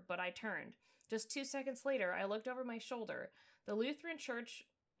tower, but I turned. Just 2 seconds later, I looked over my shoulder. The Lutheran Church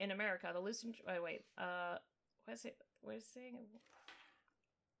in America, what is it? What is it saying?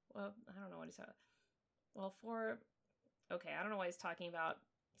 Well, I don't know what he's talking about. I don't know what he's talking about.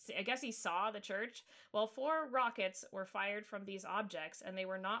 I guess he saw the church. Well, 4 rockets were fired from these objects, and they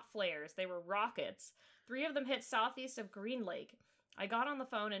were not flares. They were rockets. 3 of them hit southeast of Green Lake. I got on the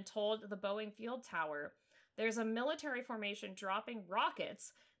phone and told the Boeing Field Tower, there's a military formation dropping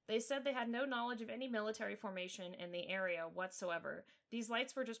rockets. They said they had no knowledge of any military formation in the area whatsoever. These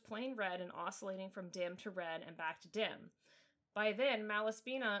lights were just plain red and oscillating from dim to red and back to dim. By then,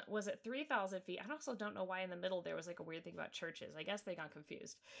 Malaspina was at 3,000 feet. I also don't know why in the middle there was like a weird thing about churches. I guess they got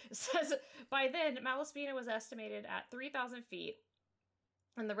confused. It says, by then, Malaspina was estimated at 3,000 feet,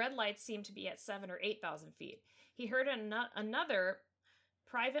 and the red lights seemed to be at 7,000 or 8,000 feet. He heard another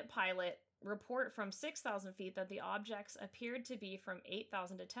private pilot report from 6,000 feet that the objects appeared to be from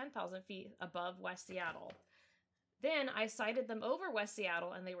 8,000 to 10,000 feet above West Seattle. Then I sighted them over West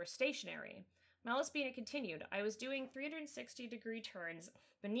Seattle, and they were stationary. Malaspina continued, I was doing 360-degree turns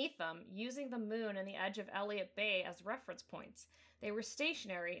beneath them, using the moon and the edge of Elliott Bay as reference points. They were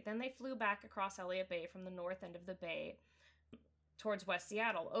stationary, then they flew back across Elliott Bay from the north end of the bay towards West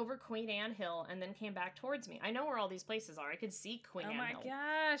Seattle, over Queen Anne Hill, and then came back towards me. I know where all these places are. I could see Queen Anne Hill. Oh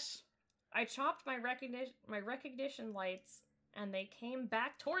my gosh. I chopped my recognition lights, and they came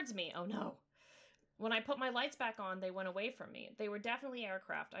back towards me. Oh no. When I put my lights back on, they went away from me. They were definitely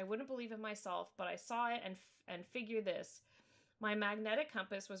aircraft. I wouldn't believe it myself, but I saw it and figured this. My magnetic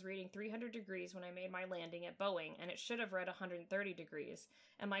compass was reading 300 degrees when I made my landing at Boeing, and it should have read 130 degrees.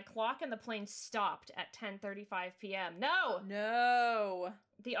 And my clock in the plane stopped at 10:35 p.m. No!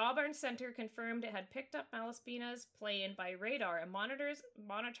 The Auburn Center confirmed it had picked up Malaspina's plane by radar and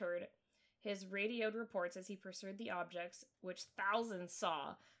monitored his radioed reports as he pursued the objects, which thousands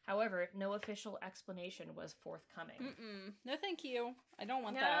saw. However, no official explanation was forthcoming. No, thank you. I don't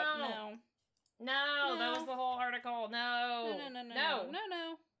want that. No, that was the whole article. No.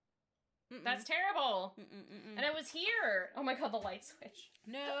 That's terrible. And it was here. Oh my god, the light switch.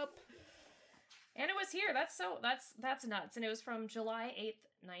 Nope. And it was here. That's nuts. And it was from July 8th,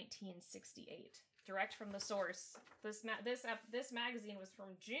 1968. Direct from the source. This magazine was from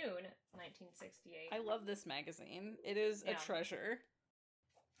June 1968. I love this magazine. It is a treasure.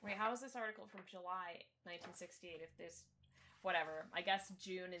 Wait, how is this article from July 1968 if this... Whatever. I guess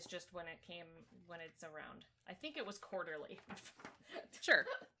June is just when it's around. I think it was quarterly. Sure.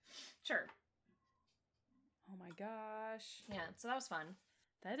 Sure. Oh my gosh. Yeah, so that was fun.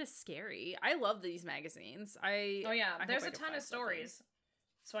 That is scary. I love these magazines. There's a ton of stories.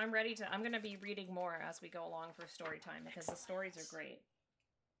 So I'm going to be reading more as we go along for story time because the stories are great.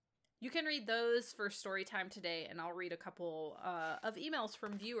 You can read those for story time today, and I'll read a couple of emails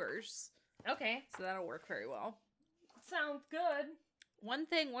from viewers. Okay. So that'll work very well. Sounds good. One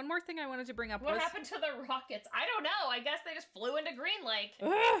more thing I wanted to bring up What happened to the rockets? I don't know. I guess they just flew into Green Lake.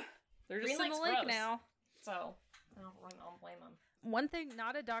 They're Green just in Lake's the lake gross. now. So, I don't blame them. One thing,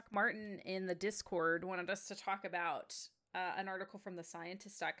 Nada Doc Martin in the Discord wanted us to talk about an article from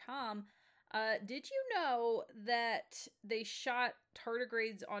thescientist.com. Did you know that they shot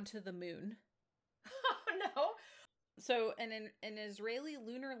tardigrades onto the moon? Oh, no. So, an Israeli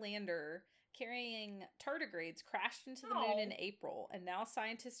lunar lander carrying tardigrades crashed into the moon in April, and now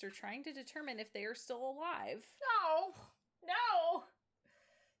scientists are trying to determine if they are still alive. No!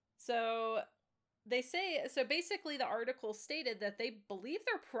 So basically the article stated that they believe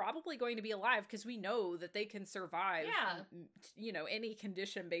they're probably going to be alive because we know that they can survive, any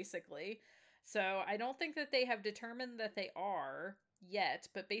condition basically. So I don't think that they have determined that they are yet,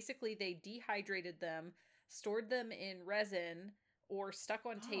 but basically they dehydrated them, stored them in resin, or stuck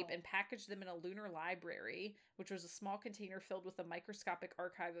on tape and packaged them in a lunar library, which was a small container filled with a microscopic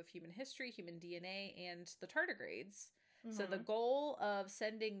archive of human history, human DNA, and the tardigrades. Mm-hmm. So the goal of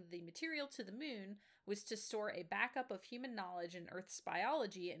sending the material to the moon was to store a backup of human knowledge in Earth's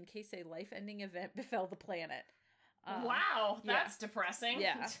biology in case a life-ending event befell the planet. Wow, that's depressing.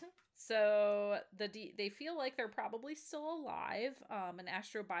 Yeah. So they feel like they're probably still alive. An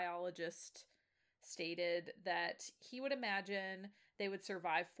astrobiologist stated that he would imagine they would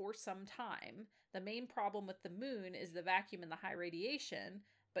survive for some time. The main problem with the moon is the vacuum and the high radiation,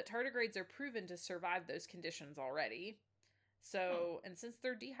 but tardigrades are proven to survive those conditions already. So, and since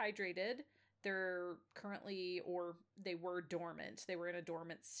they're dehydrated, they're currently, or they were dormant. They were in a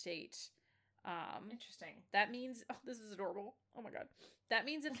dormant state. Interesting. That means, this is adorable. Oh my god. That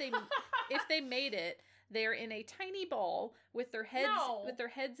means if they made it, they're in a tiny ball with their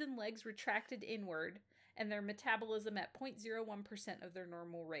heads and legs retracted inward, and their metabolism at 0.01% of their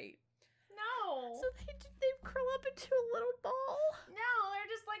normal rate. No. So they curl up into a little ball. No, they're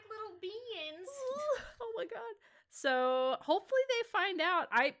just like little beans. Oh my god. So hopefully they find out.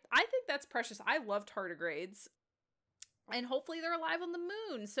 I think that's precious. I love tardigrades. And hopefully they're alive on the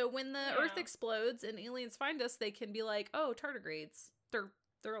moon. So when the Earth explodes and aliens find us, they can be like, oh, tardigrades.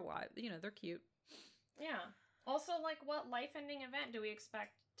 They're alive. They're cute. Yeah. Also, like, what life-ending event do we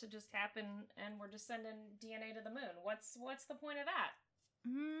expect to just happen and we're just sending DNA to the moon? What's the point of that?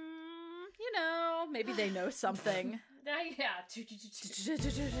 Maybe they know something. Yeah.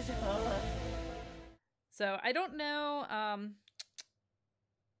 So I don't know.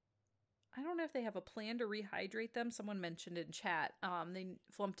 I don't know if they have a plan to rehydrate them. Someone mentioned in chat.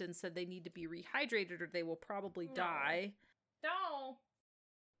 Flumpton said they need to be rehydrated or they will probably die. No.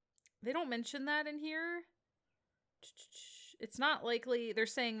 They don't mention that in here. It's not likely. They're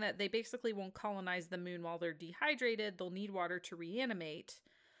saying that they basically won't colonize the moon while they're dehydrated. They'll need water to reanimate.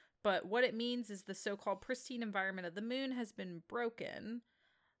 But what it means is the so-called pristine environment of the moon has been broken.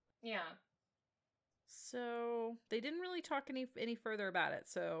 Yeah. So they didn't really talk any further about it.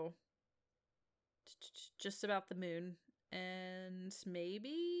 So just about the moon. And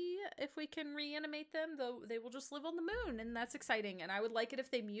maybe if we can reanimate them, though, they will just live on the moon. And that's exciting. And I would like it if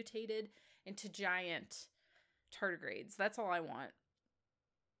they mutated into giant tardigrades. That's all I want.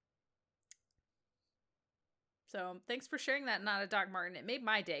 So thanks for sharing that, Not a Doc Martin. It made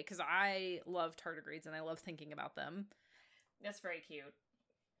my day because I love tardigrades and I love thinking about them. That's very cute.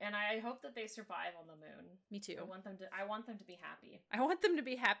 And I hope that they survive on the moon. Me too. I want them to be happy. I want them to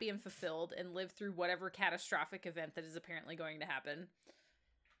be happy and fulfilled and live through whatever catastrophic event that is apparently going to happen.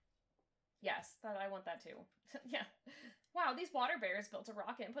 Yes, I want that too. Yeah. Wow, these water bears built a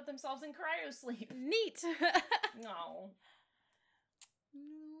rocket and put themselves in cryo sleep. Neat. No.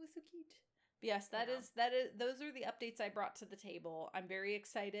 Oh, so cute. But yes, that is those are the updates I brought to the table. I'm very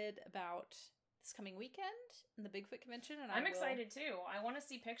excited about this coming weekend in the Bigfoot convention, and I'm excited too. I want to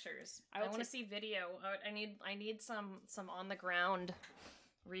see pictures. I want to see video. I need some on the ground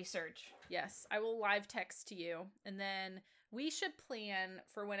research. Yes, I will live text to you, and then we should plan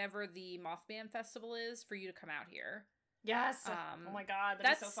for whenever the Mothman Festival is for you to come out here. Yes. Oh my God,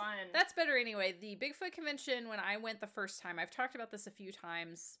 that'd be so fun. That's better anyway. The Bigfoot convention, when I went the first time, I've talked about this a few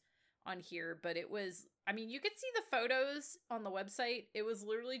times on here, but it was, I mean, you could see the photos on the website. It was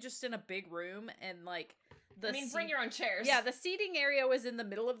literally just in a big room and like bring your own chairs. Yeah, the seating area was in the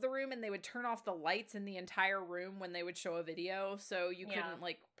middle of the room and they would turn off the lights in the entire room when they would show a video, so you couldn't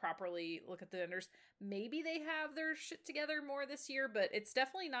like properly look at the vendors. Maybe they have their shit together more this year, but it's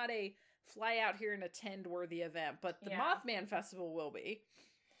definitely not a fly out here and attend worthy event, but the Mothman Festival will be.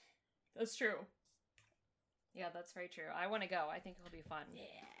 That's true. Yeah, that's very true. I want to go. I think it'll be fun.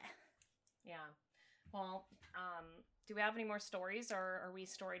 Yeah. Well, do we have any more stories, or are we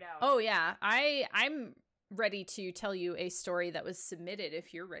storied out? Oh yeah, I'm ready to tell you a story that was submitted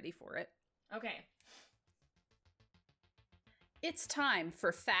if you're ready for it. Okay. It's time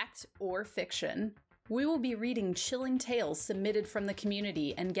for Fact or Fiction. We will be reading chilling tales submitted from the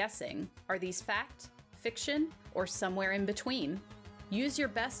community and guessing, are these fact, fiction, or somewhere in between? Use your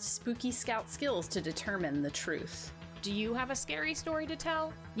best Spooky Scout skills to determine the truth. Do you have a scary story to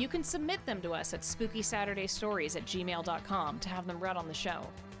tell? You can submit them to us at spookysaturdaystories@gmail.com to have them read on the show.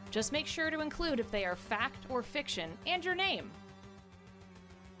 Just make sure to include if they are fact or fiction and your name.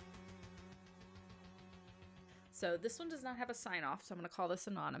 So this one does not have a sign off, so I'm going to call this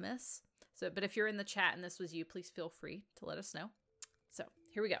anonymous. But if you're in the chat and this was you, please feel free to let us know. So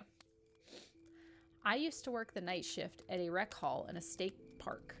here we go. I used to work the night shift at a rec hall in a state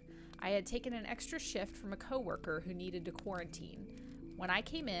park. I had taken an extra shift from a coworker who needed to quarantine. When I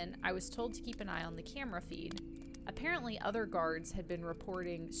came in, I was told to keep an eye on the camera feed. Apparently, other guards had been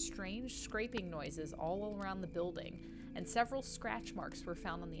reporting strange scraping noises all around the building, and several scratch marks were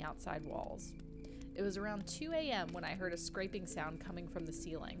found on the outside walls. It was around 2 a.m. when I heard a scraping sound coming from the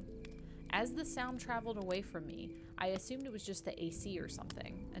ceiling. As the sound traveled away from me, I assumed it was just the AC or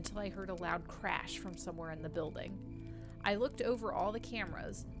something, until I heard a loud crash from somewhere in the building. I looked over all the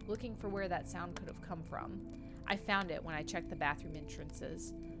cameras, looking for where that sound could have come from. I found it when I checked the bathroom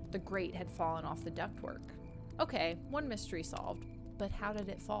entrances. The grate had fallen off the ductwork. Okay, one mystery solved, but how did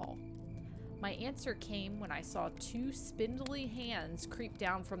it fall? My answer came when I saw two spindly hands creep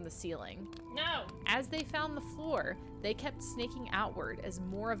down from the ceiling. No! As they found the floor, they kept snaking outward as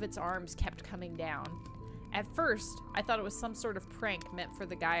more of its arms kept coming down. At first, I thought it was some sort of prank meant for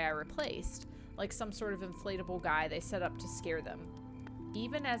the guy I replaced, like some sort of inflatable guy they set up to scare them.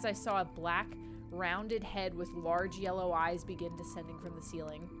 Even as I saw a black, rounded head with large yellow eyes begin descending from the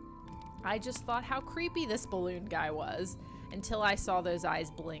ceiling, I just thought how creepy this balloon guy was, until I saw those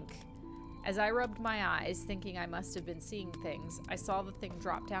eyes blink. As I rubbed my eyes, thinking I must have been seeing things, I saw the thing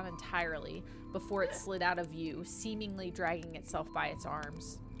drop down entirely before it slid out of view, seemingly dragging itself by its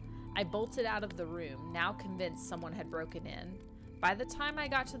arms. I bolted out of the room, now convinced someone had broken in. By the time I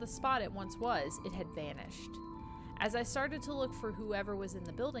got to the spot it once was, it had vanished. As I started to look for whoever was in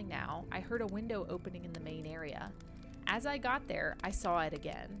the building now, I heard a window opening in the main area. As I got there, I saw it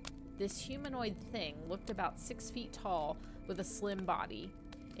again. This humanoid thing looked about 6 feet tall with a slim body.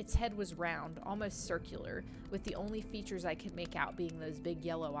 Its head was round, almost circular, with the only features I could make out being those big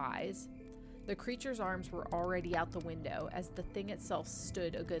yellow eyes. The creature's arms were already out the window as the thing itself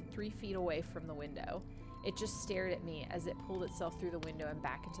stood a good 3 feet away from the window. It just stared at me as it pulled itself through the window and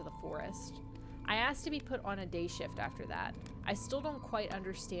back into the forest. I asked to be put on a day shift after that. I still don't quite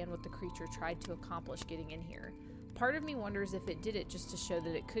understand what the creature tried to accomplish getting in here. Part of me wonders if it did it just to show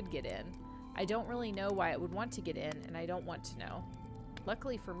that it could get in. I don't really know why it would want to get in, and I don't want to know.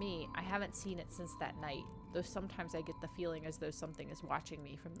 Luckily for me, I haven't seen it since that night, though sometimes I get the feeling as though something is watching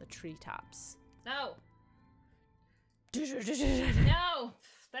me from the treetops. No. No,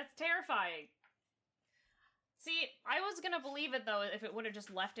 that's terrifying. See, I was gonna believe it though if it would have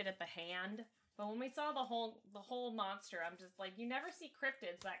just left it at the hand. But when we saw the whole monster, I'm just like, you never see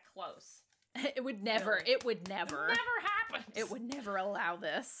cryptids that close. It would never. Really. It would never. It never happens. It would never allow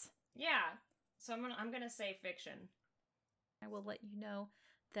this. Yeah. So I'm gonna say fiction. I will let you know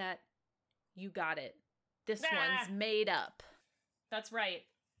that you got it. This Ah. one's made up. That's right.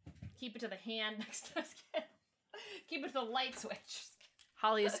 Keep it to the hand next to us. Keep it to the light switch.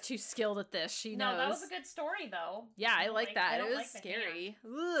 Holly is too skilled at this. She knows. No, that was a good story though. Yeah, I like that. It was like the scary.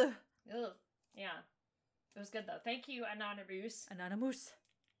 hand. Ugh. Ugh. Yeah. It was good though. Thank you, Anonymous. Anonymous.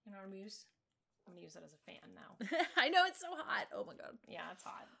 Anonymous. I'm gonna use that as a fan now. I know, it's so hot. Oh my god. Yeah, it's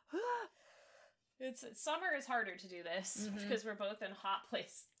hot. It's summer is harder to do this because we're both in hot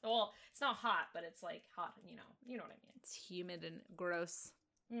place. Well, it's not hot, but it's like hot. You know what I mean. It's humid and gross.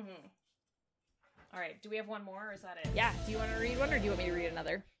 Mm-hmm. All right. Do we have one more, or is that it? Yeah. Do you want to read one, or do you want me to read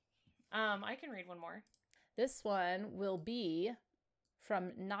another? I can read one more. This one will be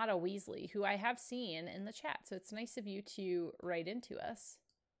from Nada Weasley, who I have seen in the chat. So it's nice of you to write into us.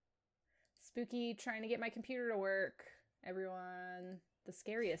 Spooky, trying to get my computer to work. Everyone, the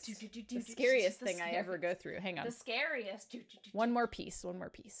scariest thing I ever go through. Hang on. The scariest. One more piece.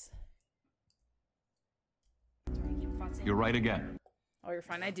 You're right again. Oh, you're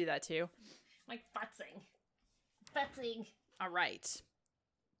fine. I do that too. Like futzing. All right.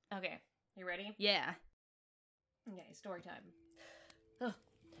 Okay. You ready? Yeah. Okay, story time. Ugh.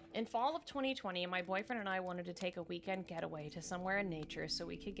 In fall of 2020, my boyfriend and I wanted to take a weekend getaway to somewhere in nature so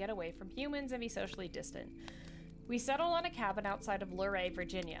we could get away from humans and be socially distant. We settled on a cabin outside of Luray,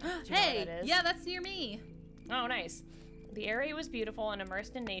 Virginia. Do you know where that is? Yeah, that's near me. Oh, nice. The area was beautiful and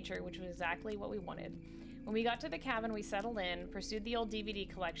immersed in nature, which was exactly what we wanted. When we got to the cabin, we settled in, pursued the old DVD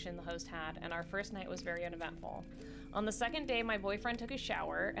collection the host had, and our first night was very uneventful. On the second day, my boyfriend took a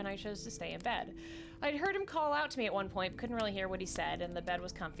shower, and I chose to stay in bed. I'd heard him call out to me at one point, but couldn't really hear what he said, and the bed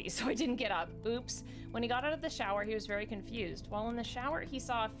was comfy, so I didn't get up. Oops. When he got out of the shower, he was very confused. While in the shower, he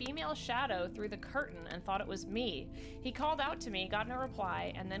saw a female shadow through the curtain and thought it was me. He called out to me, got no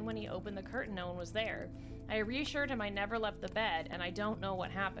reply, and then when he opened the curtain, no one was there. I reassured him I never left the bed, and I don't know what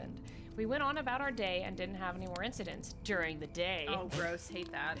happened. We went on about our day and didn't have any more incidents during the day. Oh, gross.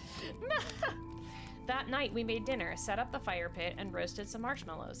 Hate that. That night, we made dinner, set up the fire pit, and roasted some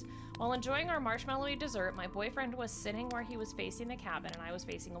marshmallows. While enjoying our marshmallowy dessert, my boyfriend was sitting where he was facing the cabin and I was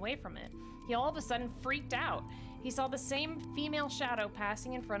facing away from it. He all of a sudden freaked out. He saw the same female shadow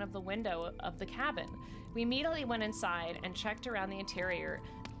passing in front of the window of the cabin. We immediately went inside and checked around the interior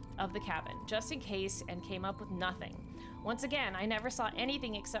of the cabin, just in case, and came up with nothing. Once again, I never saw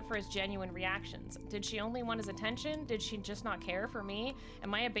anything except for his genuine reactions. Did she only want his attention? Did she just not care for me?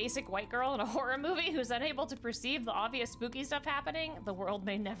 Am I a basic white girl in a horror movie who's unable to perceive the obvious spooky stuff happening? The world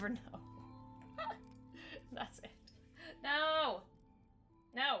may never know. That's it. No.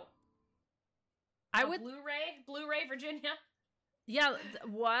 I would... Blu-ray, Virginia? Yeah,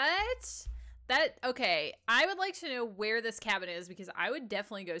 what? Okay, I would like to know where this cabin is because I would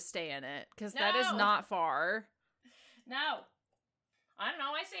definitely go stay in it because that is No. not far. No. I don't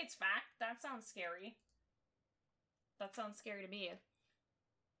know. I say it's fact. That sounds scary. That sounds scary to me.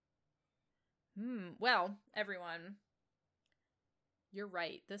 Well, everyone, you're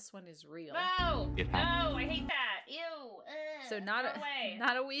right. This one is real. No! It No, happened. I hate that. Ew. So No not way.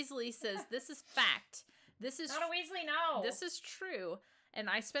 a Weasley says this is fact. This is Not a Weasley, no. This is true. And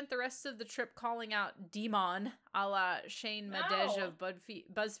I spent the rest of the trip calling out Demon, a la Shane Madej No. of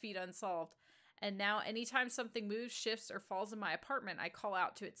BuzzFeed Unsolved. And now anytime something moves, shifts, or falls in my apartment, I call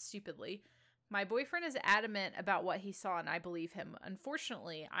out to it stupidly. My boyfriend is adamant about what he saw, and I believe him.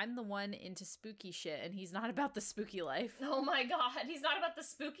 Unfortunately, I'm the one into spooky shit, and he's not about the spooky life. Oh my god, he's not about the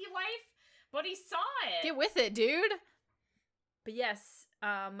spooky life, but he saw it. Get with it, dude! But yes,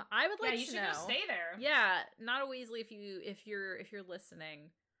 I would like you to should know. go stay there. Yeah, not a Weasley if you're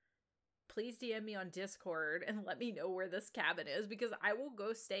listening. Please DM me on Discord and let me know where this cabin is because I will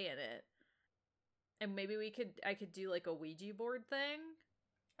go stay in it. And maybe I could do like a Ouija board thing.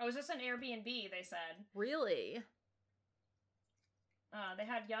 Oh, is this an Airbnb, they said? Really? They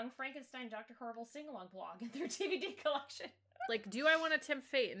had Young Frankenstein, Dr. Horrible sing-along blog in their DVD collection. Like, do I want to tempt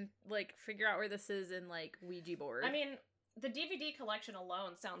fate and, like, figure out where this is in, like, Ouija board? I mean, the DVD collection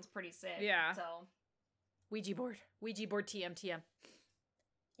alone sounds pretty sick. Yeah. So. Ouija board TM.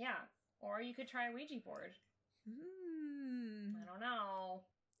 Yeah. Or you could try a Ouija board. I don't know.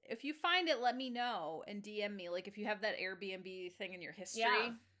 If you find it, let me know and DM me. Like, if you have that Airbnb thing in your history.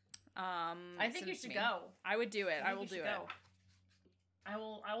 Yeah. I think send you it to should me. go. I would do it. I will do it. Go. I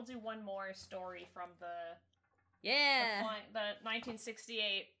will do one more story from the Yeah. the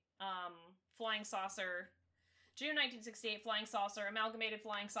 1968 Flying Saucer, June 1968 Flying Saucer, Amalgamated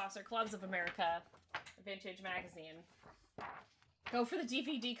Flying Saucer Clubs of America, vintage magazine. Go for the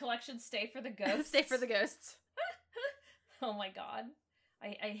DVD collection, stay for the ghosts. Stay for the ghosts. Oh my god.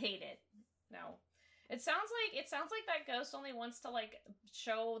 I hate it. No. It sounds like that ghost only wants to, like,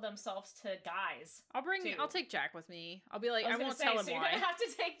 show themselves to guys. I'll take Jack with me. I'll be like, I won't say, tell him so why. You're gonna have to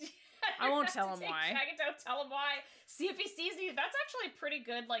take I won't tell him why. Jack and don't tell him why. See if he sees you. That's actually a pretty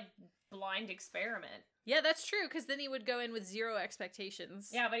good, like, blind experiment. Yeah, that's true, because then he would go in with zero expectations.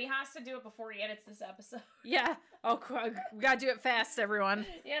 Yeah, but he has to do it before he edits this episode. Yeah. Oh, we gotta do it fast, everyone.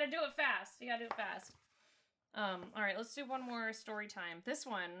 You gotta do it fast. Alright, let's do one more story time. This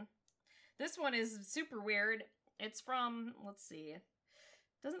one is super weird. It's from, let's see.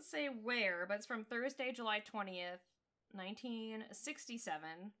 Doesn't say where, but it's from Thursday, July 20th,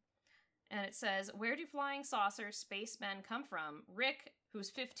 1967. And it says, "Where do flying saucer spacemen come from? Rick, who's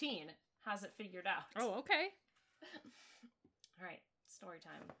 15, has it figured out." Oh, okay. Alright, story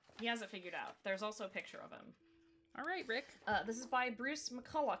time. He has it figured out. There's also a picture of him. All right, Rick. This is by Bruce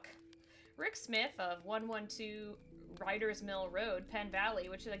McCulloch. Rick Smith of 112 Writers Mill Road, Penn Valley,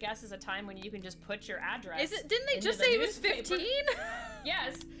 which I guess is a time when you can just put your address. Didn't they into just the say he was newspaper. 15?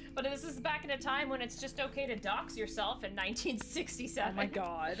 Yes, but this is back in a time when it's just okay to dox yourself in 1967. Oh my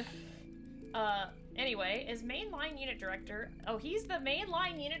god. Anyway, is mainline unit director. Oh, he's the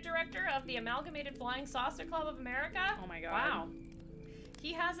mainline unit director of the Amalgamated Flying Saucer Club of America? Oh my god. Wow.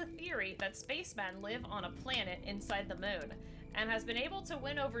 He has a theory that spacemen live on a planet inside the moon, and has been able to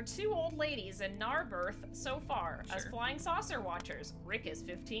win over 2 old ladies in Narberth so far as flying saucer watchers. Rick is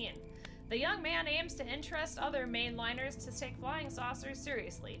 15. The young man aims to interest other mainliners to take flying saucers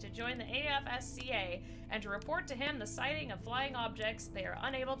seriously, to join the AFSCA, and to report to him the sighting of flying objects they are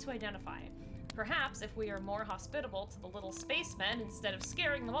unable to identify. Perhaps if we are more hospitable to the little spacemen instead of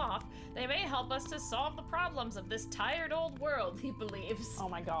scaring them off, they may help us to solve the problems of this tired old world, he believes. Oh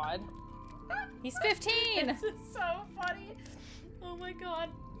my god. He's 15! This is so funny. Oh my god.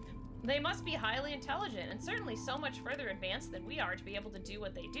 They must be highly intelligent and certainly so much further advanced than we are to be able to do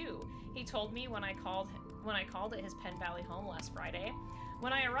what they do, he told me when I called at his Penn Valley home last Friday.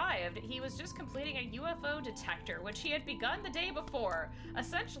 When I arrived, he was just completing a UFO detector, which he had begun the day before.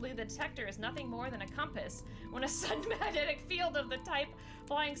 Essentially, the detector is nothing more than a compass. When a sudden magnetic field of the type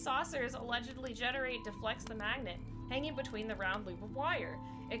flying saucers allegedly generate deflects the magnet, hanging between the round loop of wire.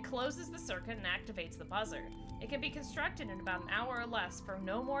 It closes the circuit and activates the buzzer. It can be constructed in about an hour or less for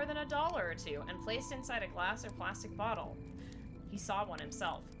no more than $1 or $2 and placed inside a glass or plastic bottle. He saw one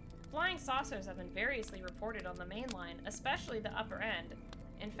himself. Flying saucers have been variously reported on the main line, especially the upper end.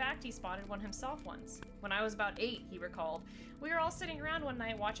 In fact, he spotted one himself once. When I was about 8, he recalled, we were all sitting around one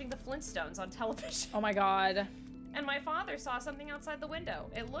night watching the Flintstones on television. Oh my god. And my father saw something outside the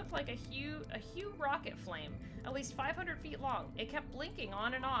window. It looked like a huge rocket flame, at least 500 feet long. It kept blinking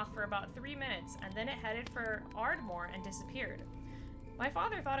on and off for about 3 minutes, and then it headed for Ardmore and disappeared. My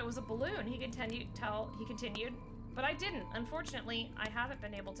father thought it was a balloon, he continued, but I didn't. Unfortunately, I haven't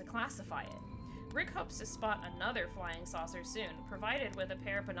been able to classify it. Rick hopes to spot another flying saucer soon, provided with a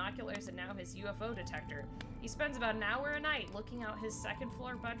pair of binoculars and now his UFO detector. He spends about an hour a night looking out his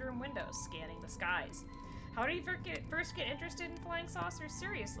second-floor bedroom windows, scanning the skies. How did he first get interested in flying saucers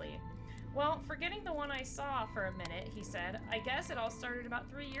seriously? Well, forgetting the one I saw for a minute, he said, I guess it all started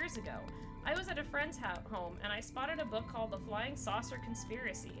about 3 years ago. I was at a friend's home, and I spotted a book called The Flying Saucer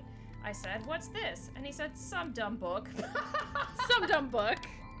Conspiracy. I said, what's this? And he said, some dumb book. Some dumb book.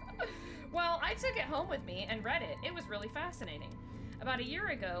 Well, I took it home with me and read it. It was really fascinating. About a year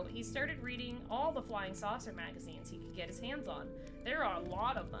ago, he started reading all the flying saucer magazines he could get his hands on. There are a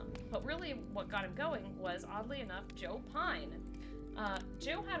lot of them, but really what got him going was, oddly enough, Joe Pine.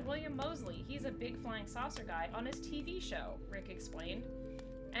 Joe had William Moseley, he's a big flying saucer guy, on his TV show, Rick explained.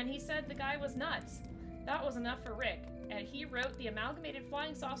 And he said the guy was nuts. That was enough for Rick, and he wrote the Amalgamated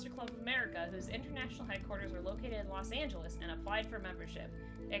Flying Saucer Club of America, whose international headquarters are located in Los Angeles, and applied for membership.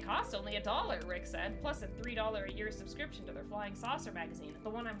 It cost only $1, Rick said, plus a $3 a year subscription to their flying saucer magazine, the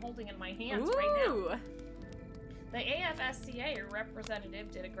one I'm holding in my hands right now. The AFSCA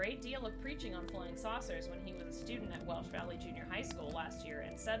representative did a great deal of preaching on flying saucers when he was a student at Welsh Valley Junior High School last year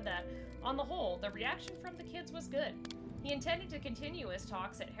and said that, on the whole, the reaction from the kids was good. He intended to continue his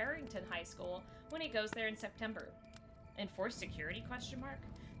talks at Harrington High School when he goes there in September. Enforced security, ?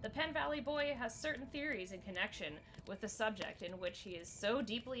 The Penn Valley boy has certain theories in connection with the subject in which he is so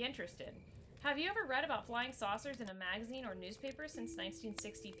deeply interested. Have you ever read about flying saucers in a magazine or newspaper since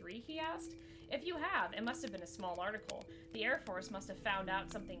 1963, he asked. If you have, it must have been a small article. The Air Force must have found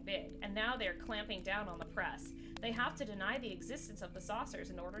out something big, and now they're clamping down on the press. They have to deny the existence of the saucers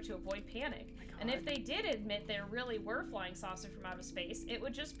in order to avoid panic. And if they did admit there really were flying saucers from outer space, it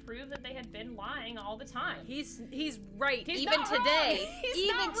would just prove that they had been lying all the time. He's right. He's even not today. wrong. He's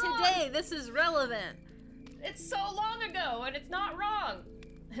Even not today, wrong. this is relevant. It's so long ago, and it's not wrong.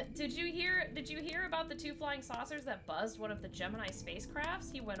 Did you hear about the 2 flying saucers that buzzed one of the Gemini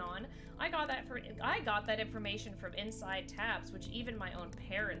spacecrafts? He went on. I got that information from inside tabs, which even my own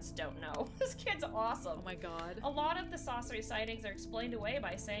parents don't know. This kid's awesome. Oh my god. A lot of the saucer sightings are explained away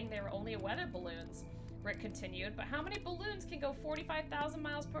by saying they were only weather balloons. Rick continued, but how many balloons can go 45,000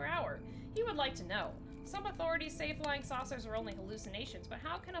 miles per hour? He would like to know. Some authorities say flying saucers are only hallucinations, but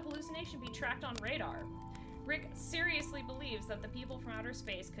how can a hallucination be tracked on radar? Rick seriously believes that the people from outer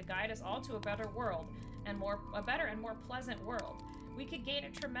space could guide us all to a better world, and a better and more pleasant world. We could gain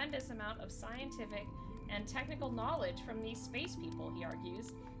a tremendous amount of scientific and technical knowledge from these space people, he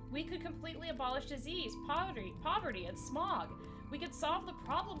argues. We could completely abolish disease, poverty, and smog. We could solve the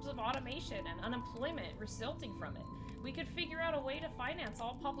problems of automation and unemployment resulting from it. We could figure out a way to finance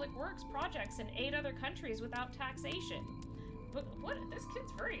all public works projects in 8 other countries without taxation. But what? This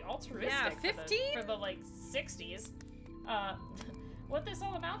kid's very altruistic. Yeah, 15? For the like 60s. What this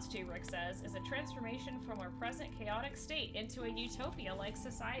all amounts to, Rick says, is a transformation from our present chaotic state into a utopia-like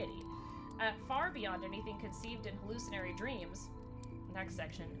society. Far beyond anything conceived in hallucinatory dreams. Next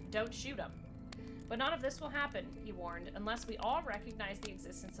section. Don't shoot them. But none of this will happen, he warned, unless we all recognize the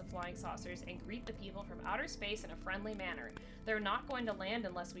existence of flying saucers and greet the people from outer space in a friendly manner. They're not going to land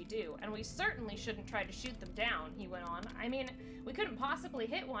unless we do, and we certainly shouldn't try to shoot them down, he went on. I mean, we couldn't possibly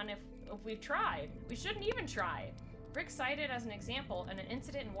hit one if we tried. We shouldn't even try. Rick cited as an example an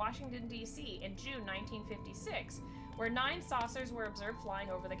incident in Washington, D.C. in June 1956, where 9 saucers were observed flying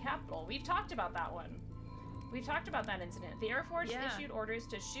over the Capitol. We've talked about that one. We've talked about that incident. The Air Force issued orders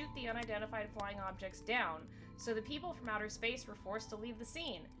to shoot the unidentified flying objects down, so the people from outer space were forced to leave the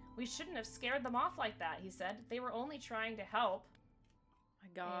scene. We shouldn't have scared them off like that, he said. They were only trying to help. My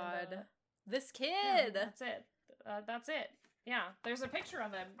god. And, this kid! Yeah, that's it. That's it. Yeah, there's a picture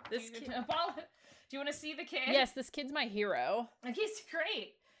of him. This do you, kid- do you want to see the kid? Yes, this kid's my hero. Like, he's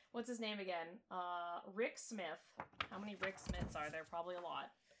great. What's his name again? Rick Smith. How many Rick Smiths are there? Probably a lot.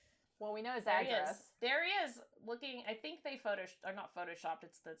 Well, we know his There address. There he is, looking. I think they not photoshopped.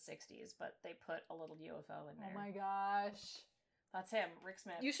 It's the '60s, but they put a little UFO in there. Oh my gosh. That's him, Rick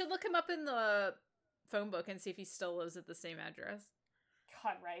Smith. You should look him up in the phone book and see if he still lives at the same address.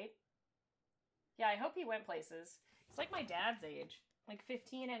 God, right? Yeah, I hope he went places. It's like my dad's age, like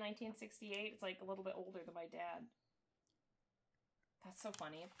 15 in 1968. It's like a little bit older than my dad. That's so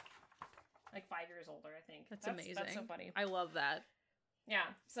funny. Like 5 years older, I think. That's amazing. That's so funny. I love that.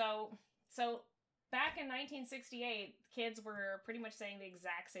 Yeah. So back in 1968, kids were pretty much saying the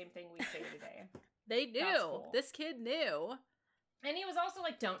exact same thing we say today. They knew. That's cool. This kid knew. And he was also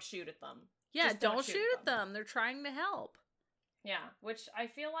like, "Don't shoot at them." Yeah, Just don't shoot at them. They're trying to help. Yeah, which I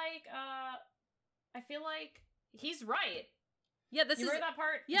feel like he's right. Yeah, this You is remember that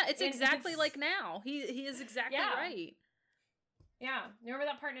part? Yeah, it's exactly it's- like now. He is exactly Yeah. right. Yeah, you remember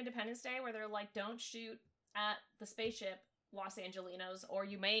that part in Independence Day where they're like, "Don't shoot at the spaceship, Los Angelinos, or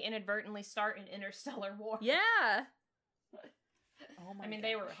you may inadvertently start an interstellar war." Yeah. Oh my I mean,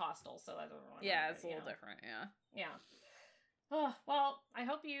 they were hostile, so that's what Yeah, it's a little different, yeah. Yeah. Oh, well, I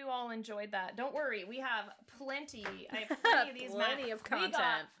hope you all enjoyed that. Don't worry, we have plenty. I have plenty of these. Plenty of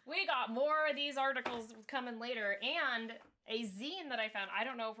content. We got more of these articles coming later, and a zine that I found. I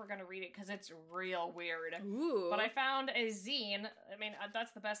don't know if we're gonna read it because it's real weird. Ooh. But I found a zine. I mean,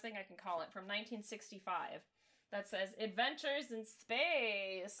 that's the best thing I can call it, from 1965, that says "Adventures in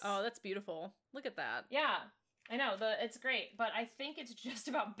Space." Oh, that's beautiful. Look at that. Yeah, I know. It's great, but I think it's just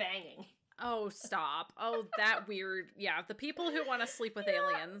about banging. Oh, stop. Oh, that weird. Yeah, the people who want to sleep with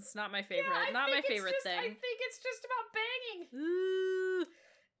aliens. Not my favorite. Yeah, not my I favorite think thing. it's just about banging. Ooh.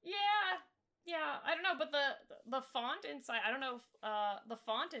 Yeah. I don't know, but the font inside. I don't know if the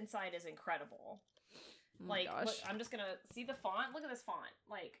font inside is incredible. Oh my gosh. Look, I'm just gonna see the font. Look at this font.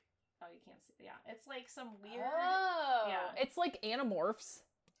 Like, oh, you can't see. Yeah, it's like some weird. Oh. Yeah. It's like Animorphs.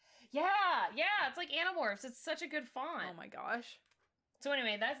 Yeah, it's like Animorphs. It's such a good font. Oh my gosh. So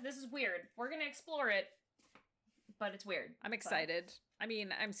anyway, this is weird. We're gonna explore it, but it's weird. I'm excited. I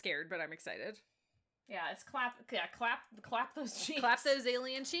mean, I'm scared, but I'm excited. Yeah, it's clap those cheeks. Clap those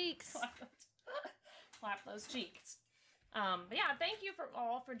alien cheeks. Clap those cheeks. But yeah, thank you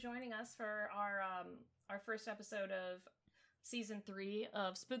for joining us for our first episode of season 3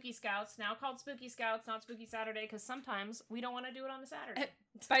 of Spooky Scouts, now called Spooky Scouts, not Spooky Saturday, because sometimes we don't want to do it on a Saturday.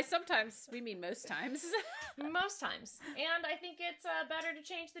 By sometimes, we mean most times. Most times. And I think it's better to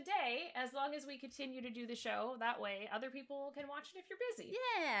change the day as long as we continue to do the show. That way, other people can watch it if you're busy.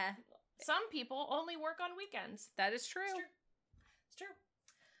 Yeah. Some people only work on weekends. That is true. It's true.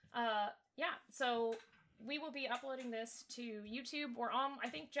 Yeah, so we will be uploading this to YouTube. I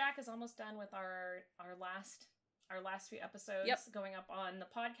think Jack is almost done with our last few episodes. Yep. Going up on the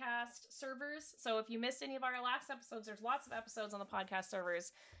podcast servers. So if you missed any of our last episodes, there's lots of episodes on the podcast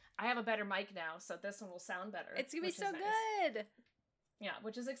servers. I have a better mic now, so this one will sound better. It's gonna be so nice. good. Yeah,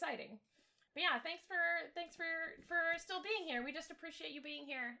 which is exciting. But yeah, thanks for still being here. We just appreciate you being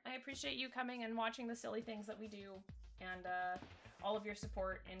here. I appreciate you coming and watching the silly things that we do, and all of your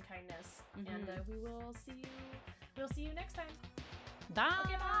support and kindness. Mm-hmm. And we'll see you next time. Bye.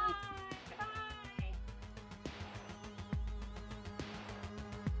 Okay, bye. Goodbye.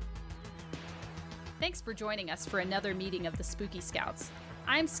 Thanks for joining us for another meeting of the Spooky Scouts.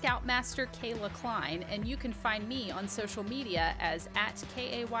 I'm Scoutmaster Kayla Klein, and you can find me on social media as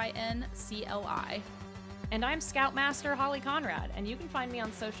 @KAYNCLI. And I'm Scoutmaster Holly Conrad, and you can find me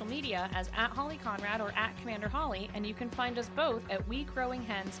on social media as @HollyConrad or @CommanderHolly, and you can find us both at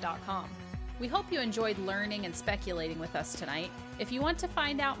WeGrowingHens.com. We hope you enjoyed learning and speculating with us tonight. If you want to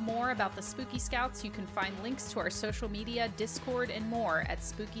find out more about the Spooky Scouts, you can find links to our social media, Discord, and more at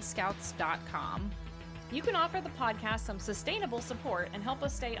SpookyScouts.com. You can offer the podcast some sustainable support and help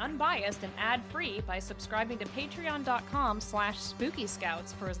us stay unbiased and ad-free by subscribing to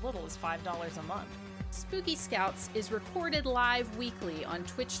patreon.com/SpookyScouts for as little as $5 a month. Spooky Scouts is recorded live weekly on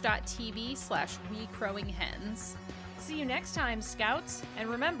twitch.tv/WeCrowingHens. See you next time, Scouts, and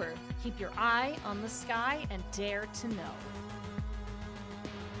remember, keep your eye on the sky and dare to know.